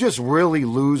 So you just really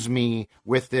lose me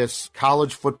with this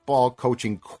college football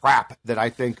coaching crap that I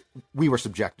think we were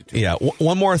subjected to. Yeah.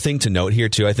 One more thing to note here,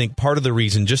 too. I think part of the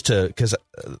reason because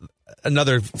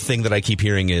another thing that I keep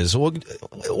hearing is, well,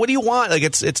 what do you want? Like,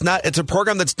 it's a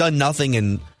program that's done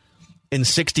nothing in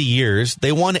 60 years.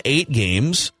 They won 8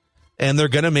 games, and they're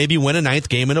going to maybe win a 9th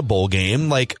game in a bowl game.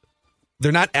 Like,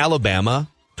 they're not Alabama.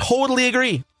 Totally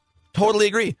agree.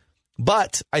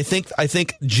 But I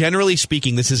think generally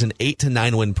speaking, this is an 8 to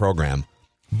 9 win program.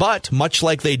 But much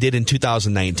like they did in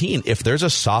 2019, if there's a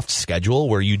soft schedule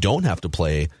where you don't have to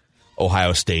play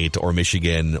Ohio State or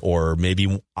Michigan or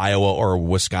maybe Iowa or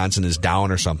Wisconsin is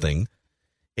down or something,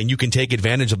 and you can take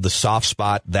advantage of the soft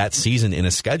spot that season in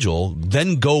a schedule,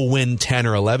 then go win 10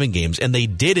 or 11 games. And they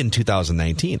did in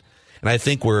 2019. And I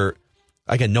think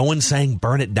again, no one's saying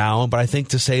burn it down, but I think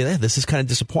to say this is kind of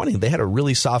disappointing. They had a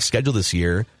really soft schedule this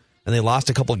year. And they lost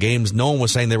a couple of games. No one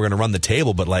was saying they were going to run the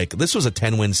table, but this was a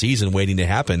 10-win season waiting to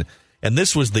happen. And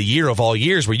this was the year of all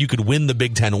years where you could win the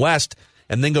Big Ten West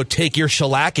and then go take your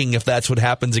shellacking if that's what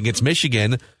happens against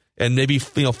Michigan and maybe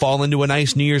fall into a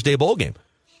nice New Year's Day bowl game.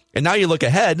 And now you look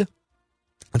ahead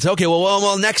and say, okay,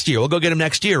 well, next year we'll go get him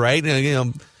next year, right?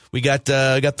 We got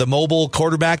the mobile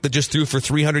quarterback that just threw for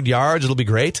 300 yards. It'll be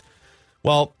great.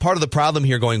 Well, part of the problem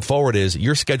here going forward is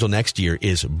your schedule next year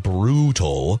is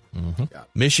brutal. Mm-hmm. Yeah.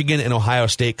 Michigan and Ohio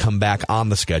State come back on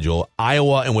the schedule.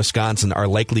 Iowa and Wisconsin are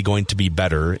likely going to be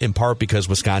better, in part because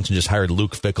Wisconsin just hired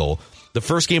Luke Fickell. The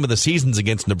first game of the season's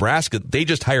against Nebraska. They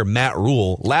just hired Matt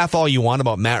Rule. Laugh all you want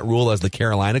about Matt Rule as the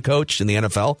Carolina coach in the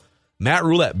NFL. Matt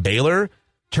Rule at Baylor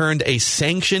turned a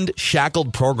sanctioned,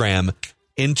 shackled program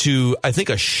into, I think,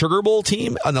 a Sugar Bowl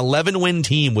team, an 11-win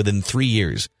team within 3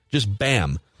 years. Just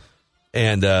bam.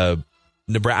 And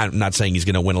Nebraska, I'm not saying he's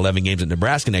going to win 11 games at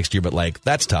Nebraska next year, but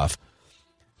that's tough.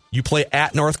 You play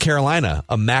at North Carolina,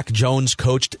 a Mac Jones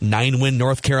coached 9-win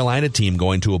North Carolina team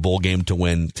going to a bowl game to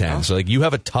win 10. Oh. So you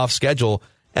have a tough schedule.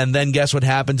 And then guess what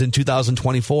happens in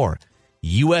 2024?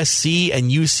 USC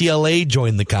and UCLA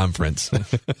join the conference.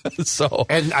 So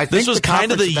and I think this was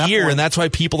kind of the year, point, and that's why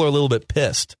people are a little bit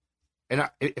pissed. And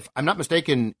if I'm not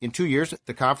mistaken, in 2 years,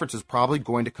 the conference is probably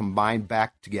going to combine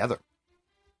back together.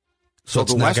 So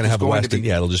it's not going to have a West.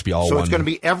 It'll just be all one. So it's going to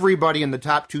be everybody in the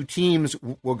top 2 teams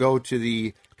will go to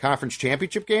the conference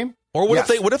championship game. Or what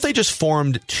if they just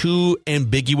formed 2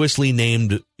 ambiguously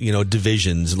named,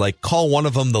 divisions? Like call one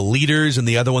of them the leaders and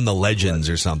the other one the legends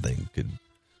or something. Could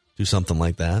do something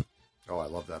like that. Oh, I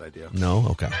love that idea. No?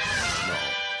 Okay. No.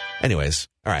 Anyways,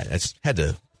 all right. I just had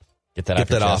to get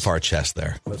that off our chest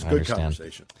there. That's a good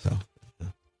conversation. So.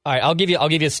 All right, I'll give you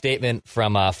a statement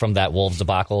from that Wolves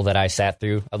debacle that I sat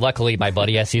through. Luckily, my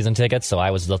buddy has season tickets, so I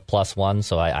was the +1,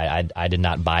 so I did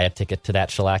not buy a ticket to that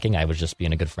shellacking. I was just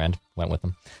being a good friend, went with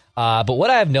him. But what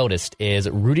I have noticed is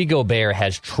Rudy Gobert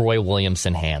has Troy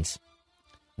Williamson hands.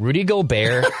 Rudy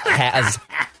Gobert has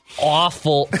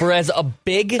awful, for as a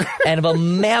big and of a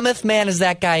mammoth man as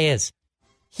that guy is,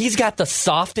 he's got the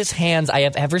softest hands I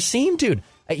have ever seen, dude.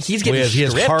 He's getting he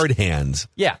has hard hands.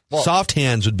 Yeah. Well, soft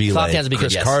hands would be like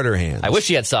Chris Carter hands. I wish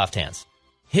he had soft hands.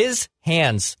 His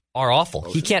hands are awful.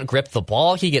 He can't grip the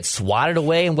ball. He gets swatted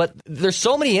away. And there's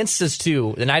so many instances,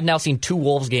 too, and I've now seen 2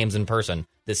 Wolves games in person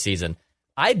this season.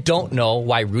 I don't know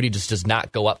why Rudy just does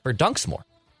not go up for dunks more.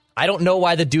 I don't know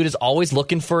why the dude is always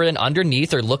looking for an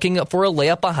underneath or looking for a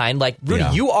layup behind. Like, Rudy,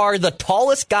 you are the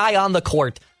tallest guy on the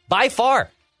court by far.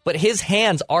 But his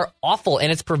hands are awful,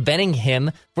 and it's preventing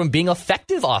him from being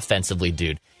effective offensively,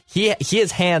 dude.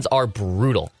 His hands are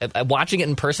brutal. Watching it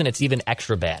in person, it's even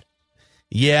extra bad.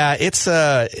 Yeah,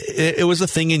 it was a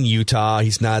thing in Utah.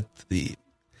 He's not the.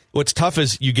 What's tough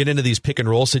is you get into these pick and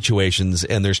roll situations,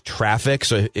 and there's traffic.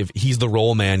 So if he's the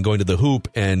roll man going to the hoop,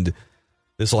 and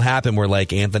this will happen where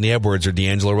like Anthony Edwards or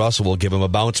D'Angelo Russell will give him a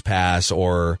bounce pass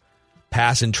or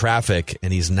pass in traffic,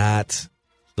 and he's not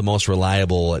the most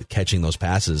reliable at catching those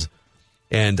passes.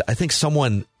 And I think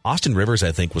Austin Rivers,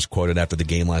 I think, was quoted after the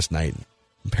game last night.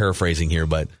 I'm paraphrasing here,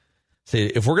 but say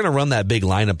if we're going to run that big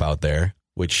lineup out there,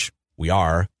 which we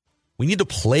are, we need to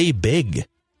play big.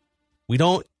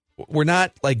 We're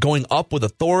not like going up with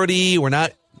authority. We're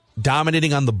not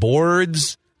dominating on the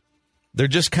boards. They're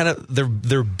just kind of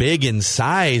they're big in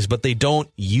size, but they don't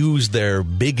use their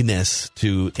bigness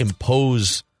to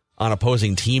impose on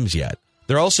opposing teams yet.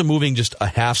 They're also moving just a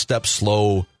half step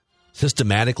slow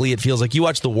systematically. It feels like you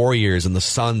watch the Warriors and the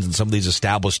Suns and some of these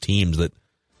established teams that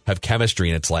have chemistry,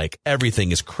 and it's like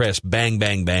everything is crisp, bang,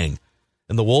 bang, bang.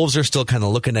 And the Wolves are still kind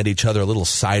of looking at each other a little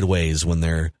sideways when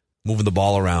they're moving the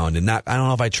ball around. And I don't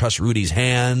know if I trust Rudy's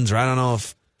hands, or I don't know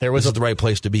if this is the right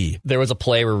place to be. There was a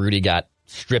play where Rudy got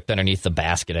stripped underneath the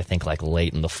basket, I think like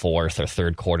late in the 4th or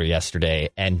 3rd quarter yesterday,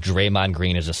 and Draymond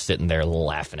Green is just sitting there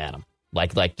laughing at him.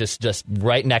 Like just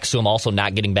right next to him, also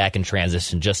not getting back in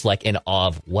transition, just like in awe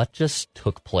of what just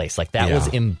took place. Like that was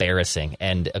embarrassing.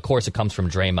 And of course it comes from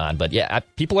Draymond, but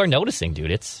people are noticing, dude.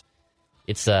 It's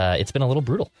been a little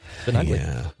brutal. It's been ugly.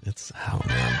 Yeah,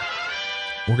 man.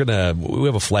 We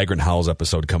have a Flagrant Howls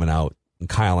episode coming out, and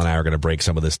Kyle and I are going to break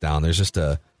some of this down. There's just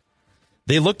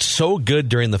they looked so good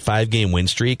during the 5-game win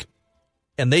streak,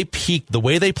 and they peaked the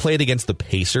way they played against the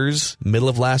Pacers middle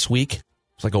of last week.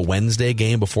 It's like a Wednesday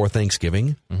game before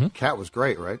Thanksgiving. Mm-hmm. Cat was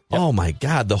great, right? Yep. Oh, my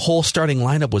God. The whole starting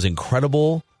lineup was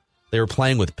incredible. They were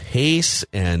playing with pace,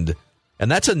 and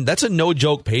that's a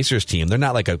no-joke Pacers team. They're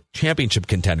not like a championship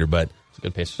contender, but it's a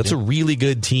good Pacers that's team. A really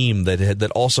good team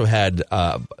that also had,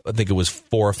 I think it was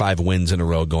 4 or 5 wins in a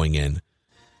row going in.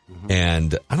 Mm-hmm.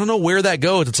 And I don't know where that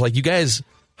goes. It's like, you guys,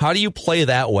 how do you play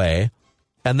that way?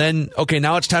 And then, okay,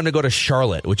 now it's time to go to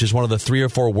Charlotte, which is one of the 3 or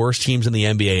 4 worst teams in the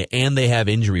NBA, and they have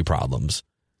injury problems.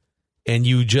 And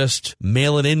you just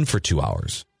mail it in for 2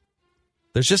 hours.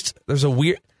 There's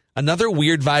another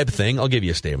weird vibe thing. I'll give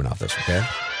you a statement off this, okay?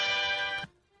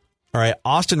 All right,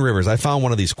 Austin Rivers. I found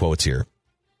one of these quotes here.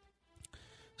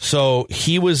 So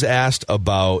he was asked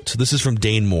about, this is from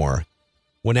Dane Moore.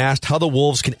 when asked how the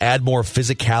Wolves can add more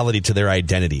physicality to their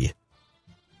identity.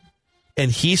 And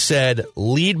he said,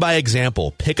 lead by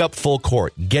example, pick up full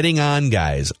court, getting on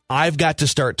guys. I've got to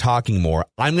start talking more.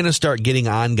 I'm going to start getting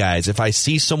on guys. If I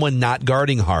see someone not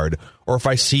guarding hard or if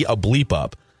I see a bleep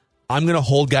up, I'm going to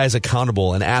hold guys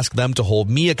accountable and ask them to hold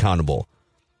me accountable.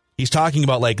 He's talking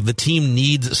about like the team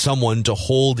needs someone to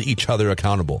hold each other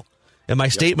accountable. And my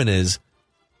statement is,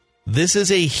 this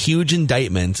is a huge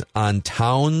indictment on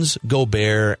Towns,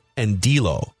 Gobert, and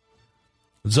D'Lo.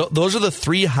 So those are the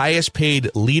three highest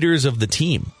paid leaders of the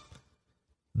team.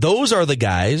 Those are the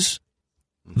guys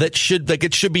that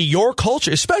it should be your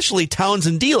culture, especially Towns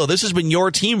and D'Lo. This has been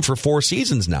your team for 4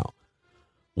 seasons now.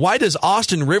 Why does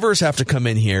Austin Rivers have to come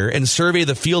in here and survey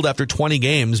the field after 20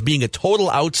 games, being a total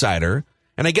outsider?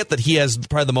 And I get that he has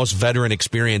probably the most veteran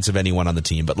experience of anyone on the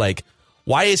team, but like,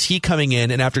 why is he coming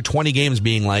in and after 20 games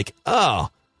being like, oh,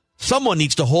 someone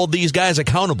needs to hold these guys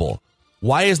accountable?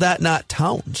 Why is that not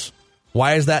Towns?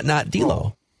 Why is that not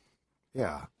D'Lo?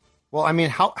 Yeah. Well, I mean,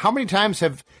 how many times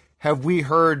have we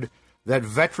heard that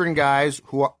veteran guys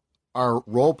who are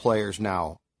role players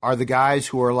now are the guys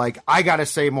who are like, I got to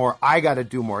say more, I got to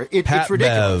do more. It's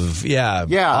ridiculous. Bev,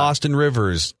 yeah. Austin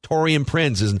Rivers, Taurean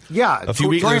Prince is a few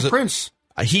weeks. Taurean Prince.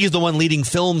 He's the one leading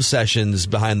film sessions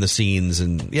behind the scenes,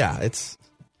 and it's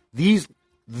these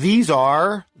Wolves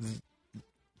are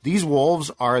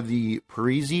the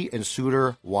Parisi and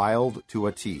Suter Wild to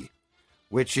a T,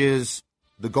 which is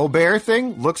the Gobert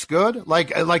thing looks good.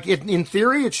 In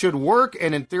theory it should work,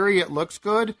 and in theory it looks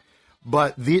good,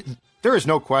 but there is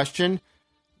no question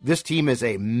this team is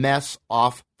a mess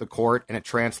off the court, and it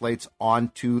translates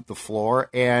onto the floor.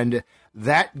 And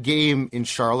that game in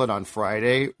Charlotte on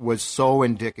Friday was so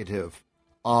indicative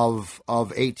of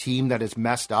a team that is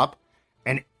messed up.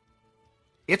 And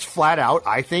it's flat out,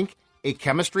 I think, a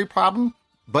chemistry problem,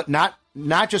 but not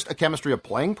just a chemistry of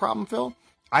playing problem, Phil.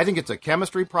 I think it's a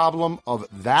chemistry problem of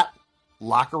that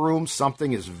locker room.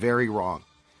 Something is very wrong.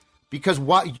 Because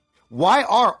why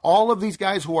are all of these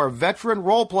guys who are veteran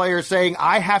role players saying,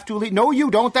 I have to lead? No,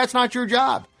 you don't. That's not your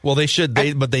job. Well, they should,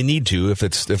 but they need to. If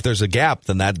there's a gap,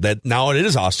 then that now it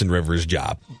is Austin Rivers'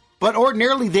 job. But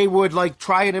ordinarily they would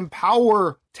try and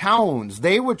empower Towns.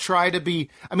 They would try to be,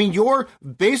 your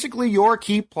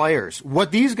key players.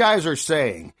 What these guys are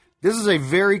saying, this is a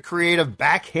very creative,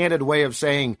 backhanded way of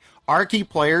saying our key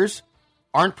players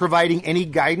aren't providing any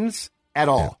guidance at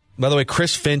all. Yeah. By the way,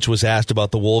 Chris Finch was asked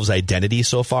about the Wolves' identity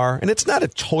so far, and it's not a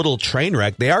total train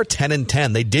wreck. They are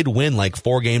 10-10. They did win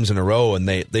 4 games in a row, and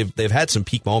they've had some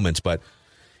peak moments. But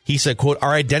he said, "quote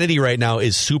Our identity right now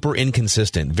is super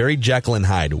inconsistent, very Jekyll and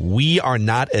Hyde. We are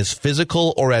not as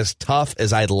physical or as tough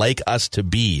as I'd like us to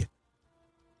be."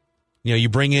 You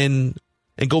bring in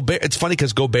and Gobert. It's funny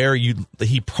because Gobert,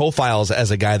 he profiles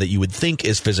as a guy that you would think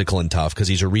is physical and tough because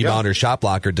he's a rebounder, shot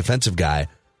blocker, defensive guy.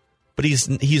 But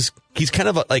he's kind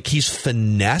of he's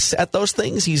finesse at those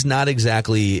things. He's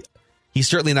certainly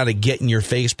not a get in your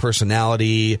face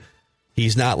personality.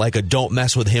 He's not like a don't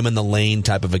mess with him in the lane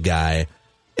type of a guy.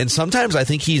 And sometimes I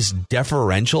think he's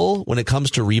deferential when it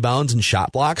comes to rebounds and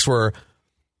shot blocks, where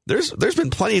there's been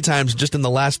plenty of times just in the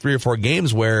last 3 or 4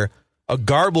 games where a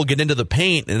guard will get into the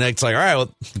paint and it's like, all right,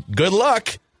 well, good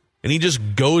luck. And he just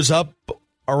goes up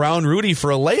around Rudy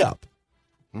for a layup.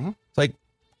 Mm-hmm. It's like,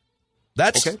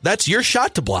 that's your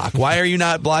shot to block. Why are you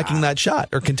not blocking that shot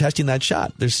or contesting that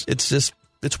shot?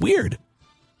 It's weird.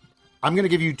 I'm going to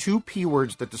give you 2 P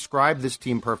words that describe this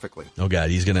team perfectly. Oh God,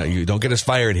 you don't get us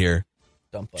fired here.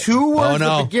 2 words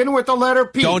that begin with the letter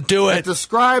P. Don't do it. That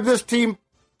describe this team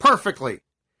perfectly.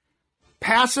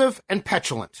 Passive and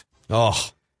petulant. Oh,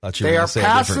 thought you were going to say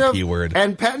a different P word.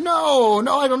 And no,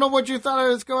 I don't know what you thought I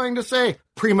was going to say.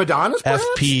 Prima donnas, perhaps?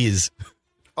 FPs.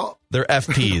 Oh. They're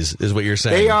FPs, is what you're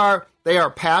saying. They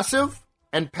are passive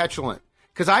and petulant.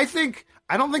 Because I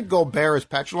don't think Gobert is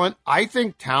petulant. I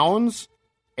think Towns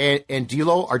and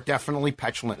D'Lo are definitely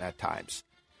petulant at times.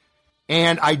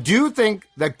 And I do think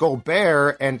that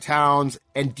Gobert and Towns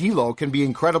and D'Lo can be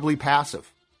incredibly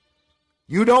passive.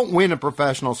 You don't win in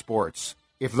professional sports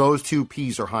if those 2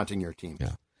 P's are haunting your team.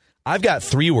 Yeah. I've got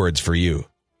 3 words for you.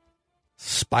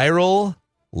 Spiral,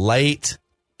 light,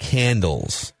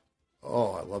 candles.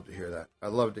 Oh, I love to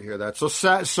hear that.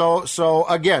 So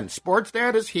again, Sports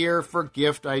Dad is here for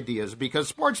gift ideas because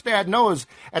Sports Dad knows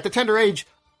at the tender age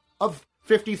of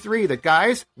 53 that,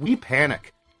 guys, we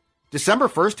panic. December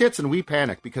 1st hits and we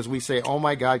panic because we say, oh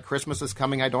my God, Christmas is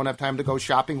coming. I don't have time to go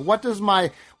shopping. What does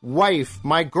my wife,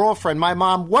 my girlfriend, my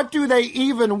mom, what do they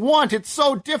even want? It's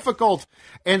so difficult.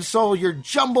 And so you're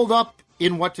jumbled up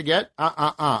in what to get.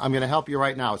 I'm going to help you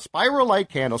right now. Spiral Light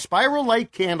Candles,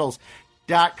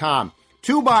 spirallightcandles.com.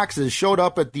 2 boxes showed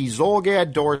up at the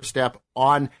Zolgad doorstep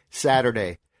on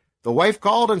Saturday. The wife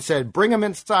called and said, bring them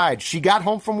inside. She got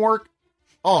home from work.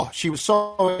 Oh, she was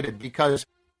so excited because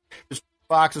this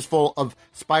box is full of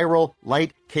spiral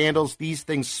light candles. These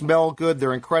things smell good.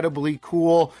 They're incredibly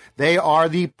cool. They are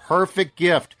the perfect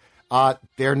gift.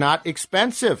 They're not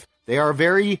expensive. They are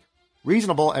very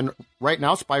reasonable. And right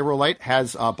now, Spiral Light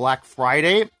has Black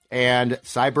Friday and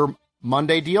Cyber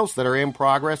Monday deals that are in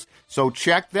progress. So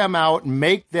check them out.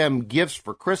 Make them gifts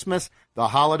for Christmas, the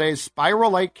holidays.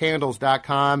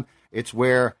 SpiralLightCandles.com. It's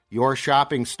where your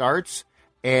shopping starts.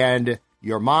 And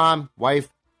your mom, wife,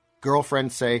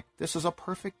 girlfriend say, this is a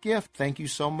perfect gift. Thank you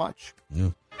so much.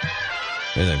 Yeah.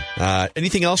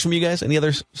 Anything else from you guys? Any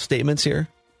other statements here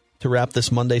to wrap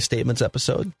this Monday Statements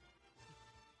episode?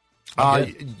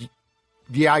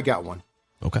 Yeah, I got one.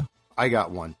 Okay. I got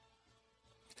one.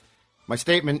 My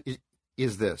statement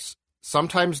is this.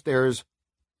 Sometimes there's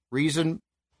reason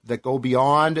that go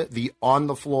beyond the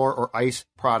on-the-floor or ice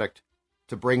product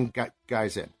to bring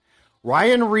guys in.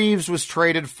 Ryan Reeves was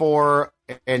traded for,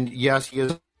 and yes, he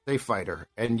is a fighter,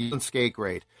 and he doesn't skate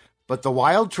great. But the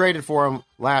Wild traded for him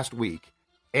last week,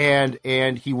 and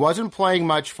he wasn't playing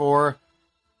much for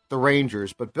the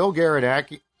Rangers. But Bill Guerin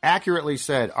accurately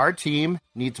said, our team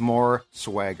needs more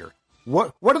swagger.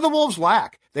 What do the Wolves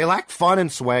lack? They lack fun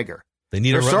and swagger. They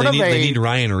need they need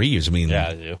Ryan Reeves. I mean,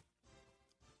 yeah, they do.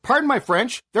 Pardon my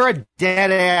French. They're a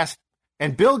dead ass.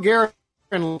 And Bill Guerin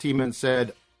team and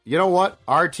said, you know what?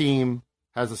 Our team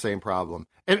has the same problem.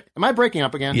 And am I breaking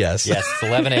up again? Yes. Yes, it's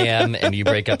 11 a.m. and you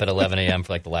break up at 11 a.m.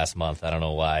 for like the last month. I don't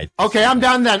know why. Okay, I'm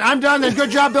done then.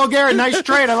 Good job, Bill Guerin. Nice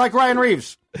trade. I like Ryan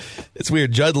Reeves. It's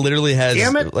weird. Judd literally has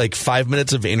like 5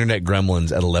 minutes of internet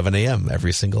gremlins at 11 a.m.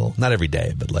 not every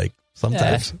day, but like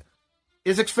sometimes. Yeah.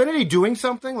 Is Xfinity doing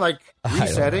something like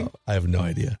resetting? I have no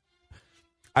idea.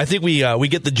 I think we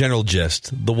get the general gist.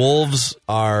 The Wolves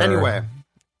are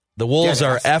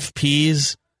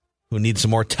FPs who need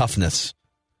some more toughness.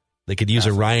 They could use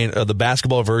the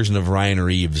basketball version of Ryan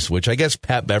Reeves, which I guess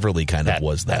Pat Beverly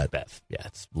was that. Pat Bev. Yeah,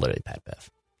 it's literally Pat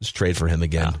Bev. Just trade for him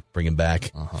again, bring him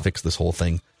back, fix this whole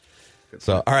thing.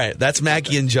 So, all right, that's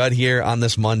Mackie and Judd here on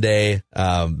this Monday.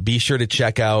 Be sure to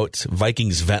check out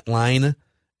Vikings Vent Line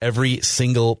every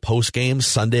single postgame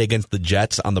Sunday against the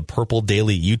Jets on the Purple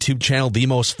Daily YouTube channel, the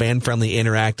most fan-friendly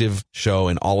interactive show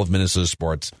in all of Minnesota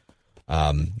sports.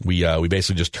 We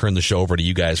basically just turn the show over to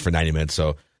you guys for 90 minutes,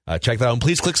 so check that out. And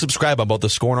please click subscribe on both the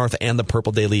Score North and the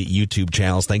Purple Daily YouTube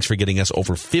channels. Thanks for getting us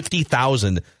over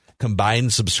 50,000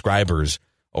 combined subscribers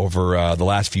over the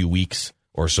last few weeks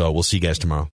or so. We'll see you guys tomorrow.